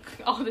milk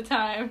all the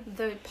time.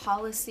 The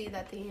policy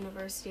that the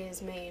university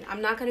has made,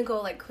 I'm not going to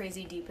go, like,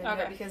 crazy deep into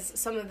it because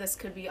some of this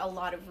could be a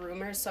lot of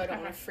rumors, so I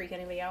don't want to freak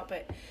anybody out.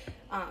 But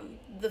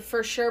the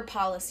for sure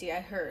policy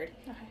I heard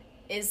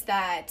is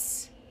that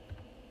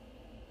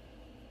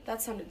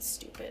sounded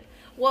stupid.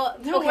 Well,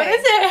 okay. What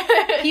is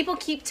it? People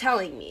keep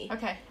telling me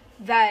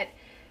that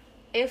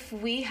if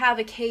we have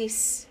a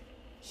case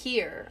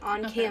here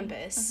on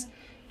campus,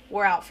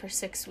 we're out for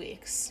 6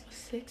 weeks.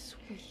 6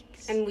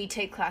 weeks. And we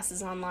take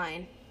classes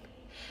online.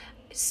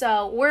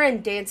 So we're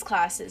in dance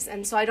classes,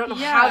 and so I don't know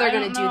how they're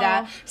going to do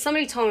that.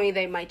 Somebody told me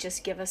they might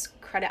just give us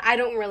credit. I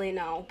don't really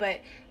know, but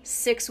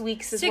 6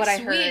 weeks is what I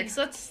heard. 6 weeks.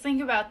 Let's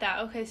think about that.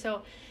 Okay,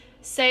 so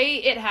say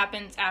it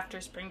happens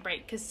after spring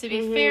break, because to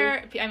be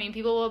fair, I mean,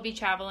 people will be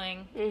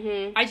traveling.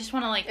 I just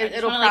want to play it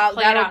out in my head.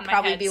 That'll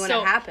probably be when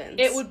it happens.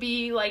 It would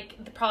be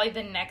probably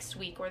the next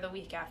week or the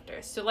week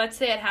after. So let's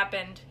say it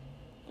happened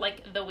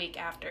the week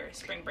after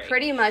spring break.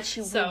 Pretty much,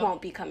 we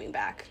won't be coming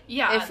back.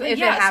 Yeah, if it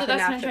happened so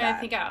that's after what I'm trying to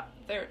think out.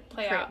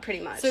 Play out. Pretty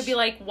much. So it'd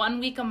be 1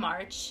 week of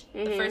March,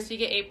 the first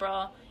week of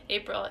April,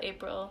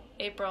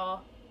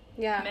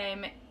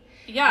 May.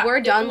 Yeah,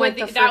 we're done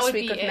the first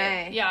week of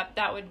May. Yeah,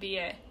 that would be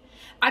it.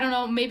 I don't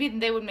know. Maybe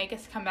they would make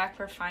us come back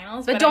for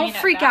finals. But don't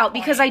freak out,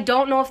 because I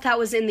don't know if that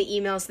was in the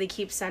emails they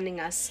keep sending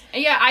us.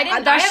 Yeah, I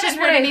haven't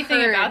heard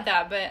anything about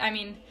that, but I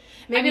mean...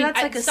 Maybe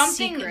that's a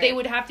something secret. They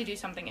would have to do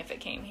something if it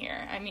came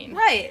here. I mean,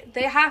 right?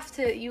 They have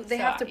to. They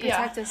have to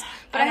protect us.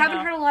 But I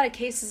haven't heard a lot of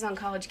cases on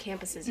college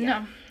campuses yet.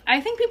 No, I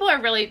think people are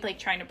really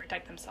trying to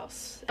protect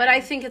themselves. But I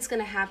think it's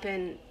going to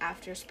happen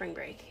after spring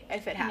break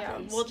if it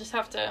happens. Yeah, we'll just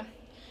have to.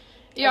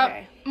 Yeah.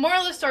 Okay.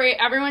 Moral of the story: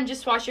 everyone,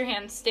 just wash your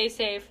hands, stay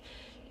safe,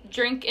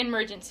 drink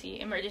emergency.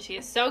 Emergency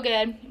is so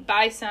good.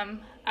 Buy some.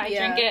 I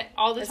drink it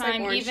all the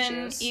time,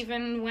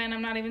 even when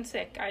I'm not even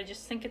sick. I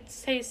just think it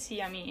tastes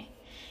yummy.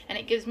 And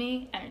it gives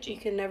me energy. You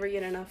can never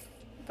get enough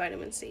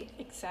vitamin C.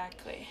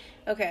 Exactly.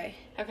 Okay,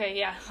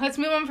 yeah. Let's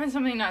move on from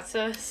something not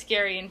so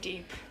scary and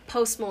deep.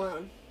 Post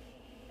Malone.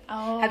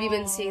 Oh. Have you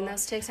been seeing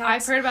those TikToks?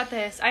 I've heard about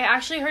this. I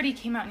actually heard he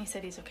came out and he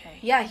said he's okay.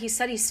 Yeah, he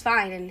said he's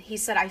fine, and he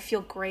said, I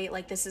feel great.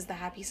 This is the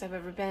happiest I've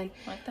ever been.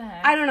 What the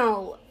heck? I don't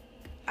know.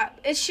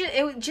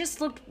 It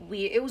just looked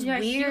weird. It was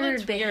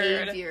weird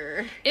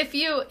behavior. If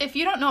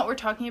you don't know what we're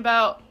talking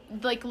about,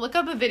 look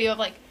up a video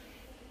of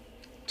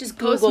just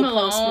Google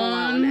Post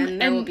Malone and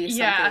there will be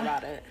something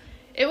about it.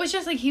 It was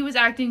just he was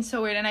acting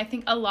so weird, and I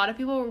think a lot of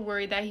people were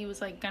worried that he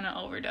was gonna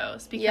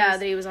overdose because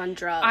that he was on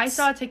drugs. I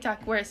saw a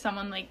TikTok where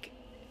someone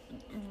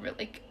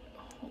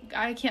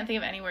I can't think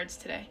of any words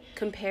today.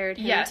 Compared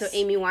him to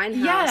Amy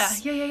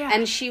Winehouse. Yeah.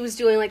 And she was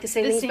doing the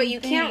same things, but you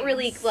can't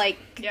really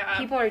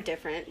people are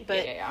different.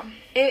 But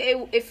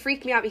it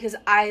freaked me out because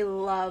I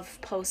love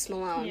Post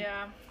Malone.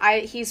 Yeah.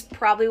 He's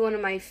probably one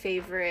of my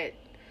favorite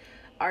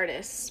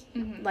artists.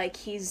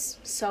 He's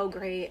so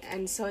great,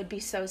 and so it'd be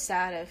so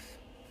sad if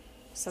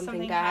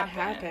something bad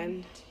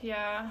happened.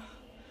 Yeah.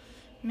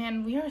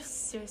 Man, we are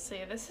seriously,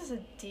 this is a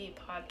deep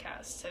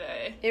podcast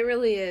today. It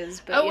really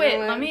is. But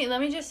let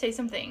me just say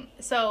something.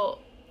 So,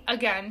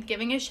 again,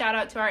 giving a shout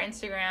out to our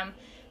Instagram,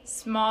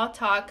 Small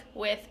Talk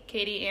with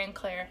Katie and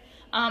Claire.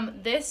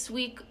 This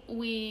week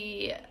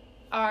we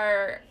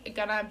are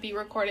gonna be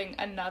recording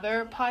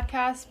another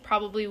podcast,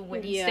 probably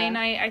Wednesday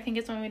night, I think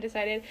is when we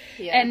decided.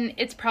 Yeah. And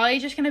it's probably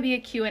just gonna be a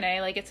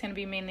Q&A, it's gonna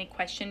be mainly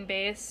question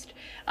based.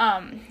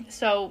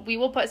 So we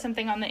will put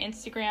something on the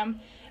Instagram.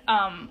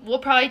 We'll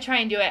probably try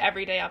and do it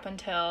every day up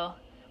until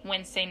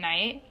Wednesday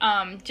night.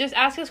 Just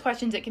ask us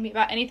questions. It can be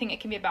about anything. It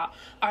can be about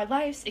our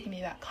lives. It can be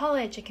about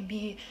college. It can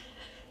be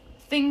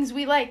things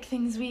we like,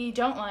 things we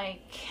don't like,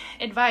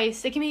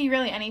 advice. It can be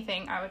really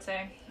anything, I would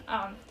say.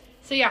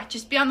 So yeah,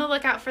 just be on the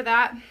lookout for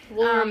that.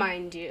 We'll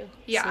remind you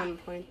at some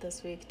point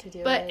this week to do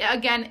it. But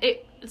again,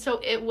 it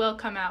will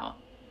come out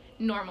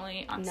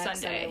normally on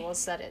Next Sunday. We'll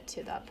set it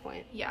to that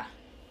point. Yeah.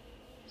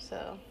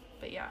 So...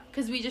 But yeah,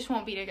 because we just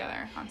won't be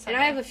together on Sunday.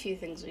 And I have a few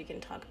things we can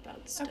talk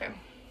about still. Okay.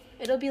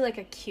 It'll be a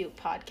cute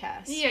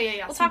podcast.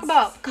 Yeah. We'll talk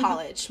about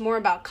college, more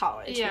about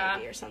college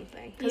maybe or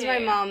something. Because my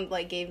mom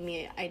gave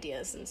me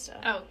ideas and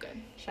stuff. Oh,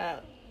 good. Shout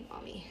out,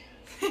 Mommy.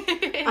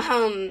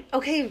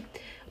 Okay,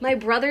 my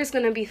brother's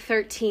gonna be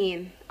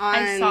 13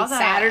 on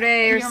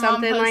Saturday or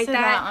something like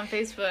that. On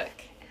Facebook.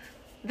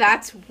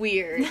 That's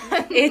weird.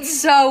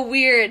 It's so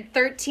weird.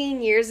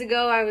 13 years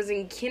ago, I was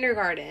in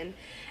kindergarten.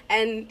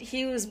 And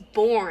he was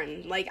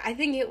born, I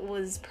think it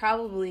was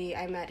probably,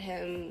 I met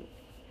him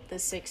the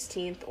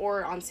 16th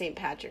or on St.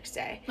 Patrick's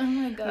Day. Oh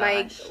my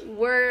gosh.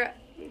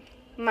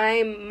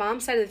 My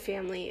mom's side of the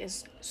family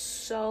is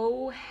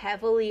so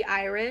heavily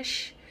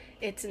Irish.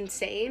 It's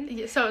insane.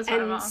 Yeah, so is my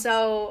mom. And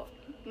so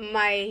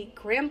my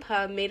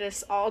grandpa made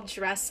us all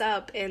dress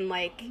up in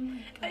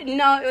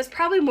no, it was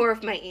probably more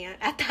of my aunt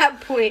at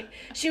that point.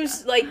 She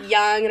was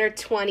young in her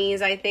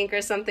 20s, I think,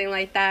 or something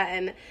like that.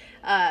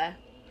 And,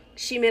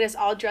 she made us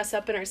all dress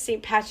up in our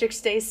St. Patrick's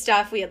Day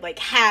stuff. We had,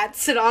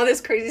 hats and all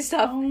this crazy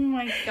stuff. Oh,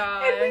 my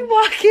God. And we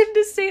walk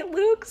into St.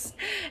 Luke's,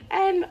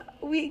 and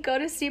we go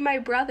to see my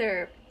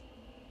brother.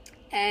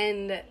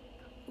 And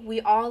we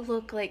all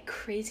look like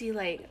crazy,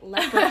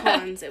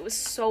 leprechauns. It was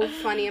so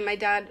funny. And I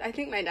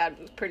think my dad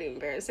was pretty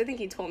embarrassed. I think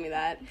he told me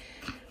that.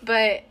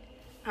 But,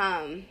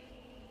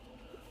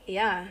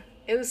 yeah.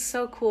 It was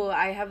so cool.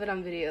 I have it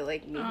on video,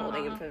 like, me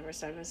holding him for the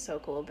first time. It was so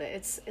cool, but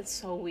it's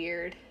so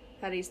weird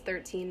that he's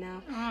 13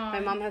 now. My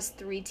mom has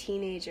 3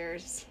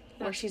 teenagers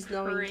where she's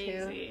going crazy.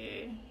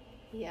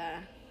 to. Yeah,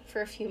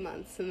 for a few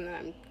months, and then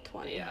I'm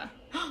 20. Yeah.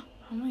 Oh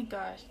my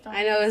gosh.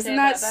 I know, isn't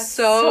that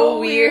so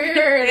weird?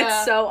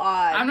 It's so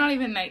odd. I'm not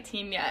even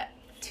 19 yet.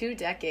 2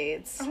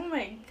 decades. Oh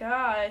my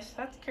gosh,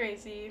 that's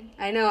crazy.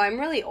 I know, I'm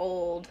really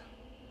old.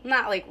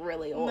 Not, like,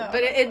 really old,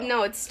 but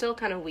it's still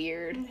kind of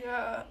weird.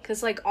 Yeah.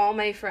 Because, like, all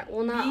my friends,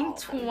 well, not being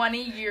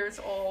 20 years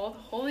old,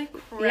 holy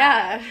crap.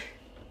 Yeah.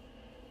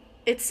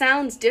 It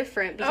sounds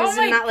different because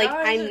it's not, like,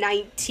 I'm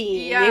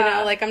 19, you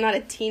know? Like, I'm not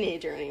a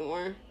teenager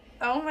anymore.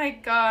 Oh my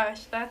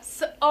gosh, that's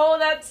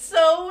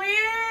so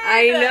weird.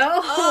 I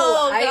know.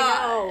 Oh, I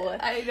God. know.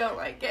 I don't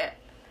like it.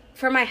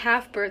 For my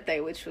half birthday,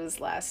 which was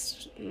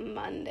last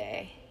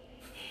Monday,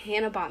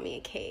 Hannah bought me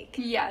a cake.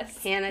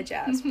 Yes. Hannah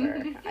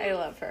Jasper. I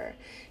love her.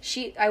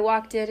 I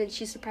walked in and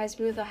she surprised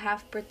me with a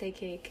half birthday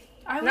cake.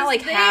 Not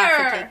like there.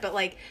 half a cake, but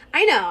like,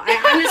 I know.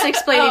 I'm just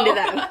explaining to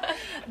them.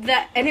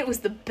 And it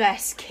was the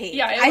best cake.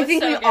 Yeah, I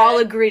think we all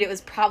agreed it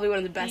was probably one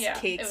of the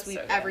best cakes we've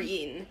ever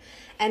eaten.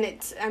 And I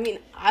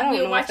don't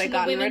know if I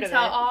got rid of it.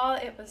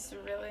 It was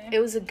really... It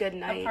was a good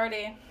night. A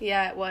party.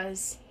 Yeah, it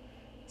was.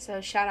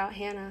 So shout out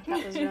Hannah.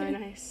 That was really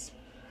nice.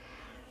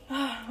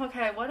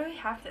 Okay, what do we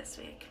have this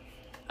week?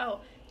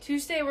 Oh,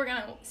 Tuesday we're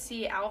going to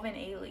see Alvin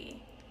Ailey.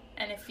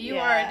 And if you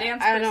are a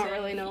dance person, I don't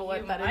really know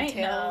what that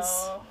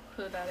entails. Know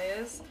who that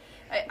is.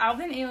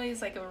 Alvin Ailey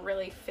is like a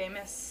really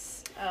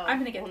famous... I'm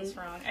going to get this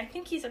wrong. I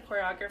think he's a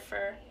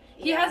choreographer.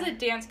 He has a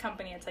dance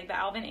company. It's like the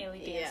Alvin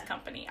Ailey Dance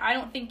Company. I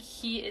don't think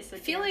he is the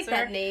dancer. I feel like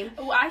that name.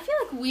 Oh, I feel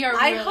like we are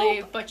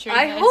really butchering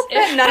this. I hope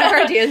that none of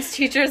our dance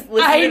teachers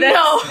listen to this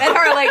and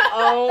are like,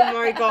 oh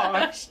my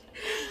gosh.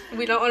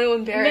 We don't want to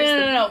embarrass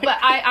them. No. But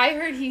I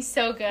heard he's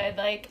so good.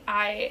 Like,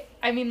 I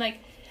mean, like,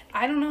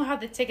 I don't know how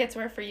the tickets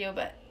were for you,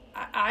 but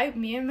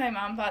me and my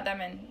mom bought them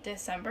in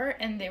December,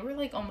 and they were,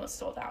 like, almost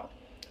sold out.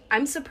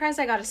 I'm surprised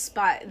I got a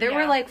spot. There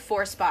were, like,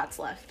 4 spots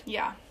left.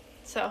 Yeah.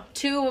 So.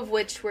 2 of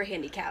which were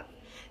handicapped.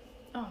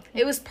 Oh.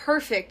 It was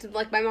perfect.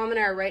 Like, my mom and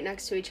I are right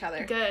next to each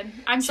other. Good.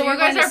 I'm sure you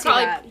guys are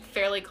probably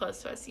fairly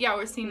close to us. Yeah,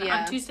 we're seeing that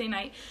on Tuesday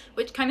night,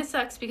 which kind of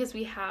sucks because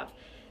we have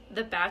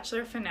the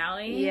Bachelor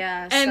finale.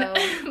 Yeah,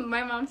 and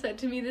my mom said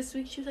to me this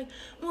week, she was like,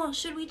 well,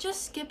 should we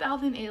just skip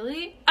Alvin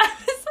Ailey? I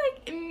was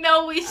like,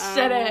 no, we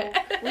shouldn't.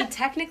 We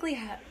technically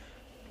have.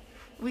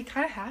 We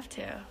kind of have to.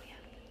 We have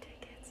the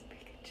tickets. We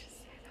could just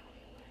say that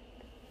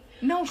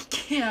we want. No, we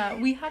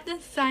can't. We have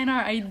to sign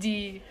our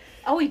ID.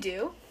 Oh, we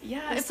do?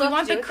 Yeah, if we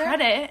want the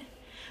credit.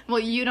 Well,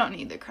 you don't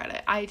need the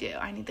credit. I do.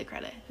 I need the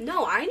credit.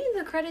 No, I need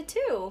the credit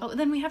too. Oh,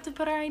 then we have to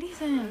put our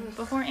IDs in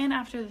before and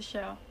after the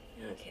show.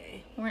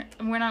 Okay. We're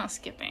not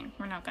skipping.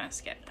 We're not gonna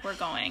skip. We're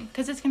going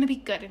because it's gonna be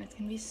good and it's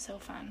gonna be so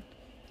fun.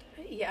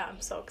 Yeah,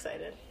 I'm so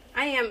excited.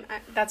 I am.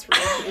 That's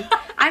really.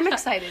 I'm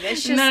excited.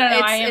 It's just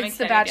it's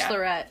the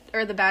Bachelorette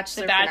or the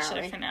Bachelor. The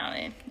Bachelor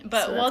finale.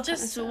 But so we'll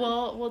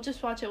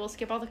just watch it. We'll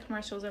skip all the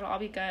commercials. It'll all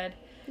be good.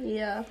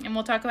 Yeah. And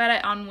we'll talk about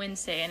it on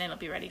Wednesday, and it'll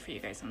be ready for you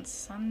guys on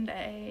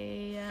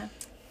Sunday.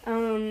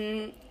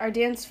 Our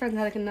dance friends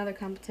had another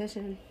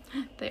competition.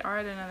 They are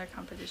at another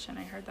competition.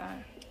 I heard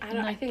that.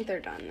 I think they're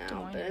done now. Des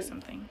Moines or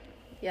something.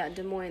 Yeah,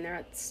 Des Moines. They're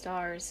at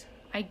Stars.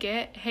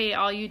 Hey,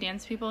 all you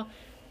dance people,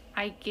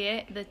 I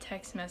get the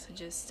text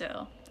messages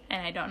still,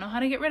 and I don't know how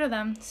to get rid of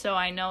them. So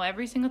I know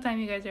every single time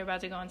you guys are about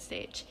to go on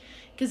stage,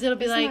 because it'll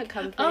be like,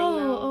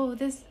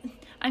 this.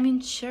 I mean,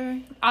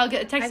 sure. I'll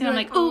get a text and I'm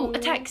like, a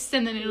text,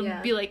 and then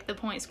it'll be like the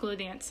Point School of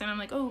Dance, and I'm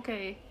like,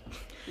 okay.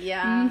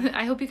 Yeah.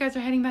 I hope you guys are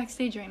heading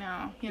backstage right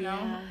now, you know?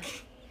 Yeah.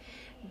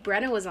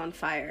 Brenna was on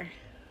fire.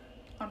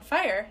 On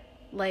fire?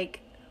 Like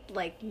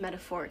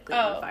metaphorically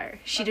on fire.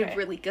 She did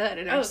really good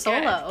in her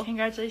solo. Good.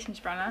 Congratulations,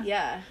 Brenna.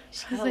 Yeah.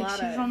 She's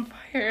on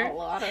fire. A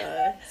lot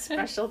of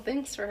special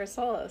things for her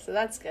solo, so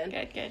that's good.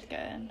 Good.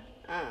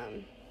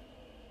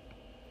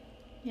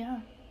 Yeah.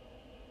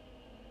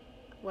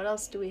 What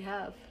else do we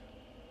have?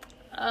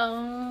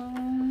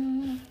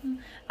 I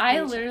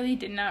literally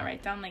did not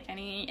write down like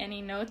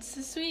any notes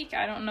this week.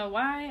 I don't know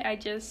why.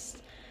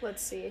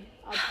 Let's see.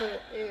 I'll put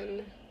it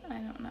in. I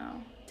don't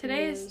know.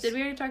 Did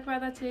we already talk about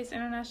that? Today's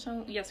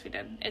international. Yes, we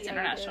did. It's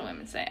International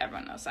Women's Day.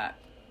 Everyone knows that.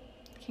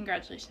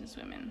 Congratulations,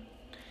 women.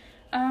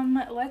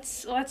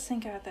 Let's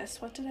think about this.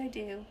 What did I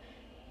do?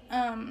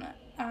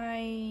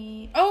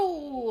 I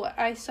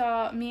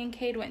saw me and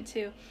Cade went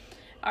to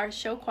our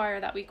show choir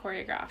that we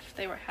choreographed.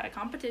 They had a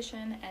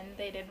competition and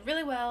they did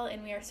really well,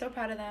 and we are so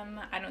proud of them.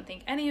 I don't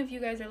think any of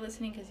you guys are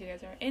listening because you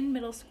guys are in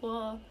middle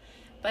school,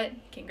 but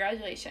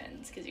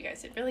congratulations because you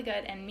guys did really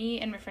good. And me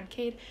and my friend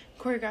Cade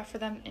choreographed for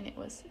them, and it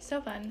was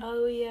so fun.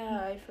 Oh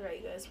yeah, I forgot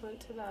you guys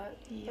went to that.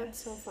 Yes,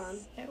 that's so fun.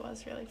 It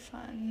was really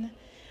fun.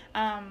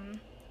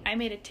 I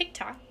made a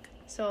TikTok,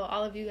 so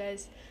all of you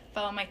guys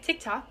follow my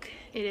TikTok.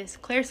 It is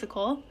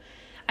Clairsicle.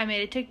 I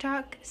made a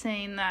TikTok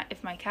saying that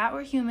if my cat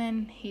were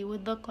human, he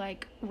would look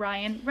like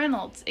Ryan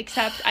Reynolds.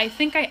 Except I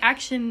think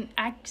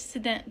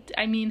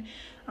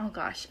Oh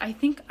gosh, I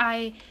think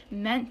I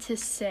meant to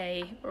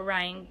say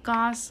Ryan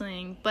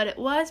Gosling, but it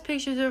was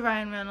pictures of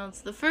Ryan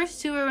Reynolds. The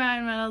first two were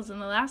Ryan Reynolds,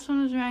 and the last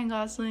one was Ryan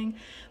Gosling.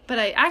 But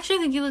I actually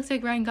think he looks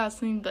like Ryan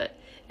Gosling, but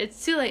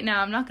it's too late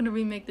now. I'm not going to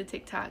remake the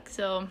TikTok,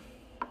 so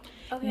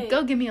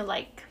go give me a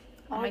like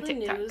on all my the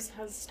TikTok. news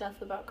has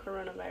stuff about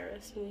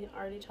coronavirus. We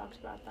already talked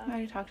about that. I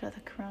already talked about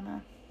the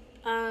corona.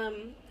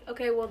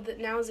 Okay, well,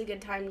 now is a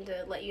good time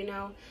to let you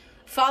know.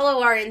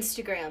 Follow our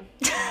Instagram.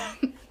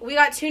 We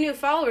got 2 new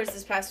followers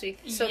this past week,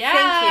 so thank you.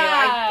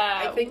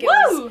 I think it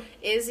was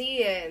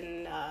Izzy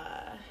and,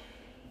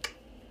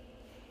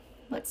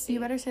 let's see. You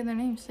better say their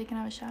names so they can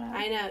have a shout out.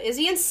 I know.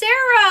 Izzy and Sarah!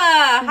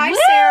 Hi,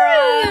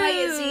 Sarah! Hi,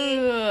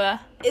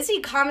 Izzy.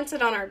 Izzy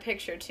commented on our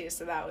picture, too,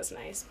 so that was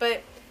nice.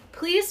 But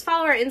please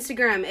follow our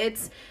Instagram.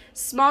 It's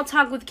Small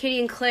Talk with Katie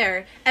and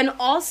Claire. And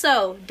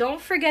also,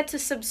 don't forget to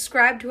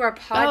subscribe to our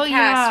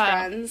podcast,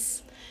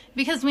 friends.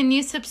 Because when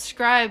you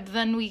subscribe,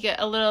 then we get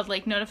a little,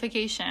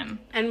 notification.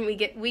 And we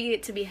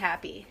get to be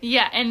happy.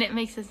 Yeah, and it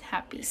makes us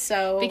happy.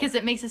 So... Because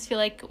it makes us feel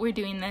like we're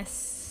doing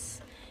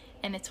this,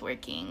 and it's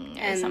working,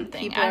 or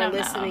something. People are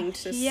listening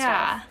to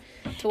stuff.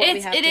 To what we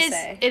have to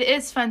say. It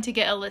is fun to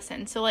get a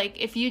listen. So,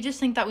 if you just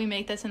think that we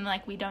make this and,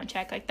 we don't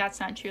check,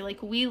 that's not true.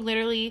 We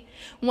literally...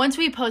 Once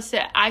we post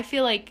it, I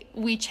feel like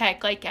we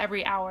check,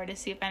 every hour to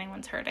see if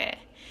anyone's heard it.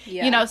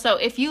 Yeah. So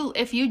if you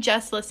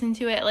just listen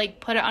to it,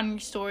 put it on your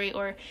story,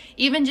 or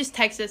even just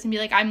text us and be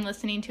like, I'm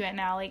listening to it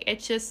now.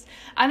 It's just,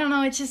 I don't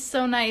know, it's just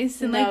so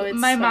nice. And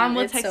my mom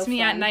will text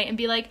me at night and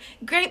be like,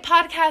 great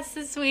podcast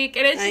this week.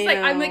 And it's just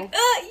I'm like,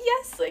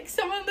 yes,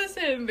 someone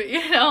listened.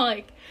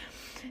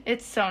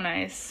 It's so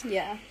nice.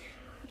 Yeah.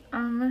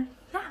 I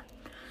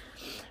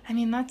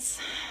mean, I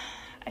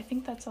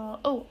think that's all.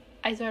 Oh,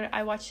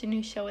 I watched a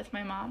new show with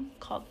my mom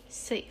called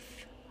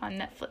Safe on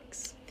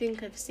Netflix. I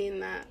think I've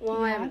seen that.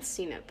 Well, I haven't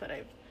seen it, but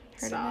I've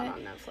saw it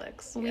on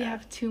Netflix. We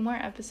have 2 more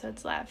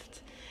episodes left.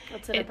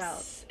 What's it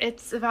about?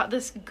 It's about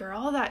this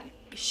girl that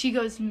she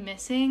goes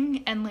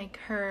missing, and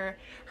her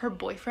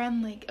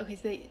boyfriend so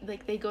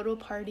they go to a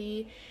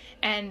party,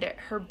 and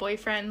her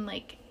boyfriend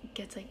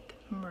gets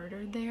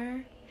murdered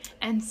there.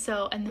 And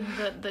then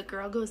the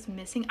girl goes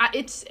missing.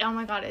 Oh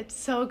my god, it's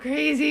so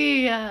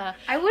crazy. I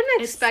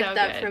wouldn't expect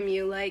that from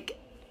you.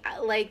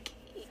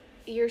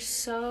 You're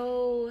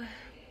so...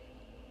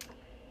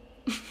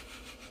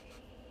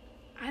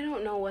 I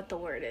don't know what the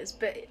word is,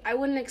 but I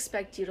wouldn't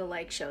expect you to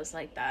like shows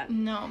like that.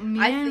 No,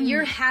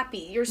 you're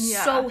happy. You're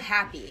so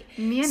happy.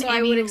 Me and so Amy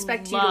I would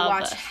expect you to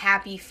watch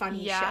happy,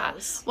 funny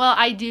shows. Well,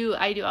 I do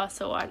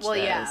also watch those.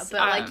 Yeah,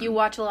 but you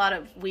watch a lot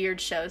of weird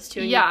shows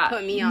too, and you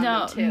put me on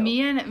them too.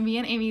 Me and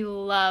Amy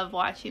love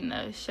watching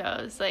those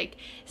shows.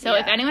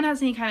 If anyone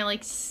has any kind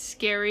of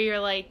scary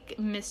or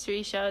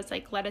mystery shows,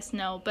 let us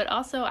know. But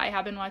also, I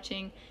have been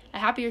watching a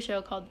happier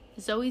show called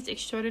Zoe's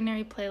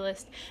Extraordinary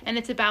Playlist, and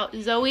it's about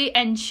Zoe,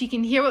 and she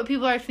can hear what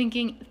people are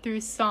thinking through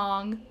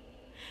song,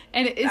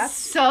 and it is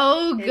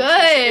so good.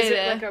 Is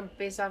it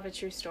based off a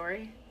true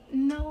story?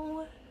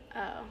 No.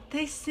 Oh.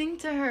 They sing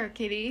to her,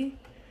 Kitty.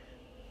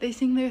 They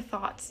sing their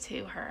thoughts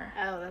to her.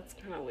 Oh, that's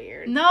kind of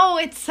weird. No,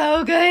 it's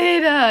so good,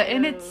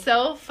 and it's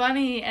so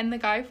funny. And the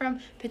guy from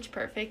Pitch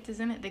Perfect,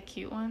 isn't it the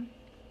cute one?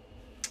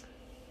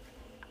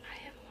 I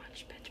haven't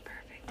watched Pitch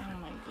Perfect. Oh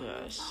my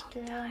gosh,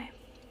 girl.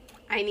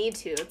 I need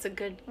to. It's a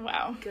good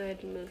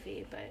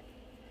movie, but...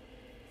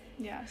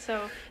 Yeah,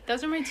 so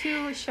those are my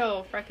 2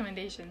 show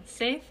recommendations.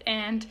 Safe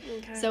and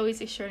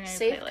Zoe's Extraordinary Playlist.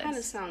 Safe kind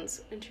of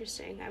sounds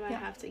interesting. I might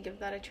have to give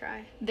that a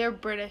try. They're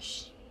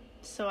British,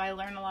 so I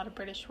learn a lot of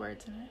British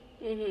words in it.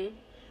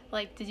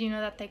 Mm-hmm. Did you know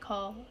that they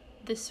call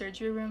the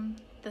surgery room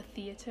the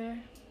theater?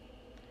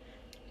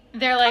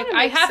 They're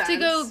I have to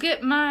go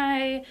get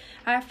my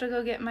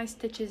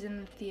stitches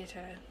in the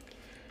theater.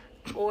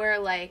 Or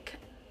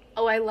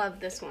oh, I love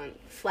this one.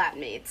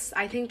 Flatmates.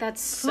 I think that's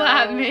so...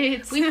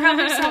 Flatmates. We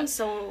probably sound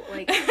so,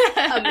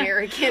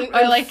 American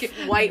or,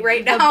 white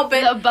right now,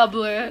 but... The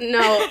bubbler.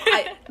 No,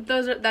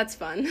 that's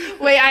fun.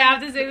 Wait, I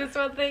have to say this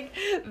one thing.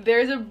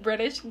 There's a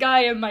British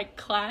guy in my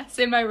class,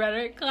 in my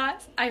rhetoric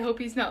class. I hope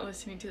he's not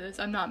listening to this.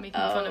 I'm not making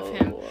fun of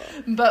him.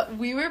 But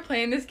we were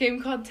playing this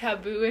game called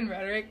Taboo in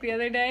Rhetoric the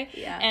other day.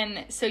 Yeah.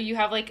 And so you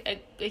have,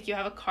 you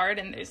have a card,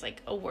 and there's,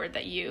 a word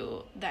that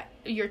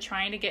you're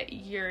trying to get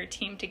your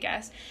team to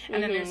guess.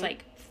 And then there's,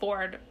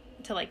 4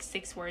 to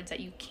 6 words that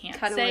you can't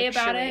say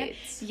about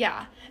charades. It.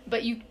 Yeah,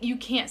 but you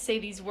can't say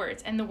these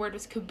words. And the word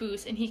was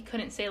caboose, and he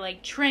couldn't say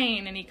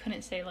train, and he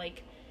couldn't say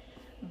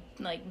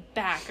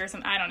back or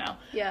something. I don't know.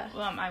 Yeah.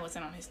 I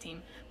wasn't on his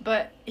team,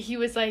 but he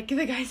was the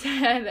guy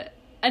said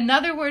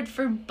another word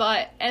for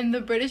butt, and the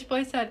British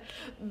boy said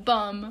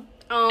bum.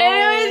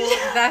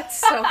 Oh, that's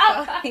so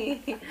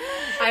funny.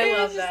 I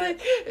love that.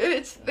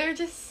 They're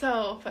just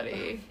so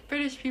funny.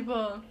 British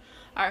people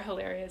are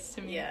hilarious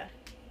to me. Yeah.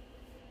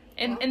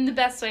 In the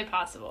best way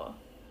possible.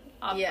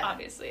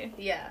 Obviously.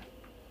 Yeah.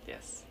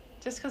 Yes.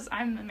 Just because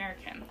I'm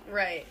American.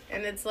 Right.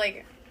 And it's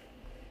I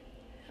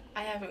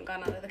haven't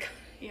gone out of the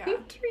country. Yeah.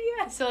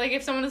 Trieste. So, like,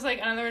 if someone was like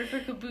another word for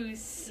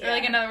caboose or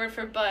like another word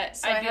for butt,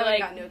 So I'd be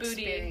like like no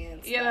booty.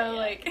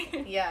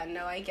 like. Yeah,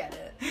 no, I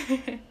get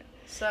it.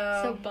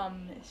 So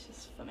bum is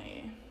just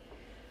funny.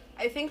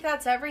 I think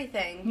that's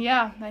everything.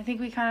 Yeah, I think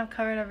we kind of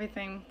covered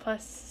everything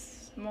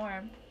plus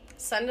more.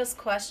 Send us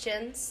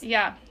questions.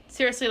 Yeah.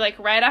 Seriously, like,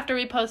 right after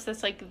we post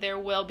this, like, there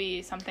will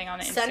be something on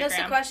the Instagram. Send us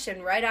a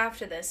question right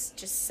after this.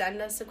 Just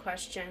send us a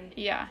question.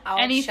 Yeah.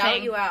 I'll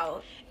shout you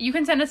out. You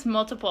can send us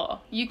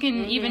multiple. You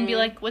can even be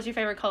like, what's your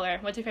favorite color?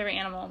 What's your favorite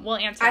animal? We'll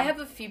answer I them. have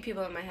a few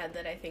people in my head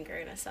that I think are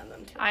going to send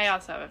them to us. I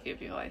also have a few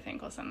people I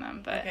think will send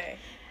them, but... Okay.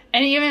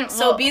 And even...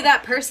 So be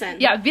that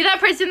person. Yeah, be that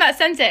person that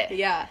sends it.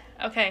 Yeah.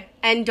 Okay.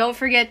 And don't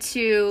forget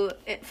to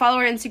follow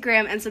our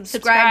Instagram and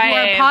subscribe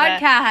to our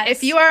podcast.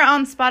 If you are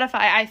on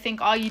Spotify, I think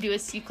all you do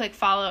is you click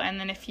follow, and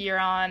then if you're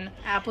on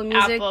Apple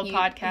Music, you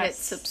Podcasts, hit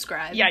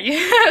subscribe. Yeah,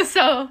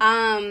 so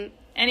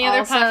any other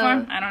also,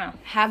 platform? I don't know.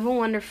 Have a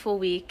wonderful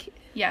week.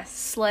 Yes.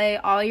 Slay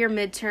all your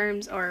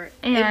midterms, or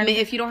and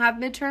if you don't have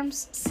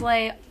midterms,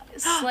 slay.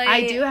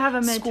 I do have a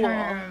midterm.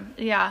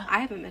 School. Yeah. I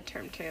have a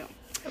midterm too.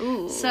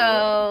 Ooh. So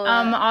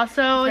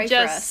also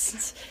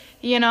just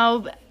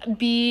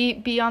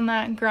be on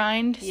that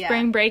grind. Yeah.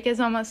 Spring break is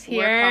almost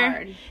here. Work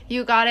hard.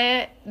 You got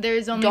it.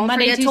 There's only Don't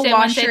Monday, forget to Tuesday,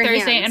 wash Wednesday, your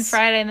Thursday, hands. and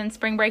Friday, and then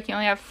spring break. You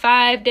only have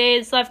 5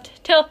 days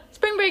left till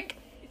spring break.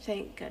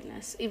 Thank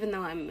goodness. Even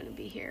though I'm going to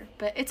be here,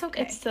 but it's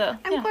okay.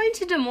 I'm going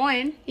to Des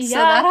Moines, so Yeah,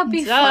 that'll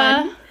be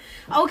fun.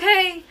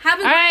 Okay, have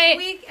a great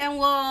week, and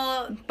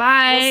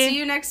Bye. We'll see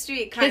you next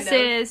week.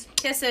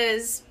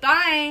 Kisses.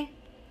 Bye.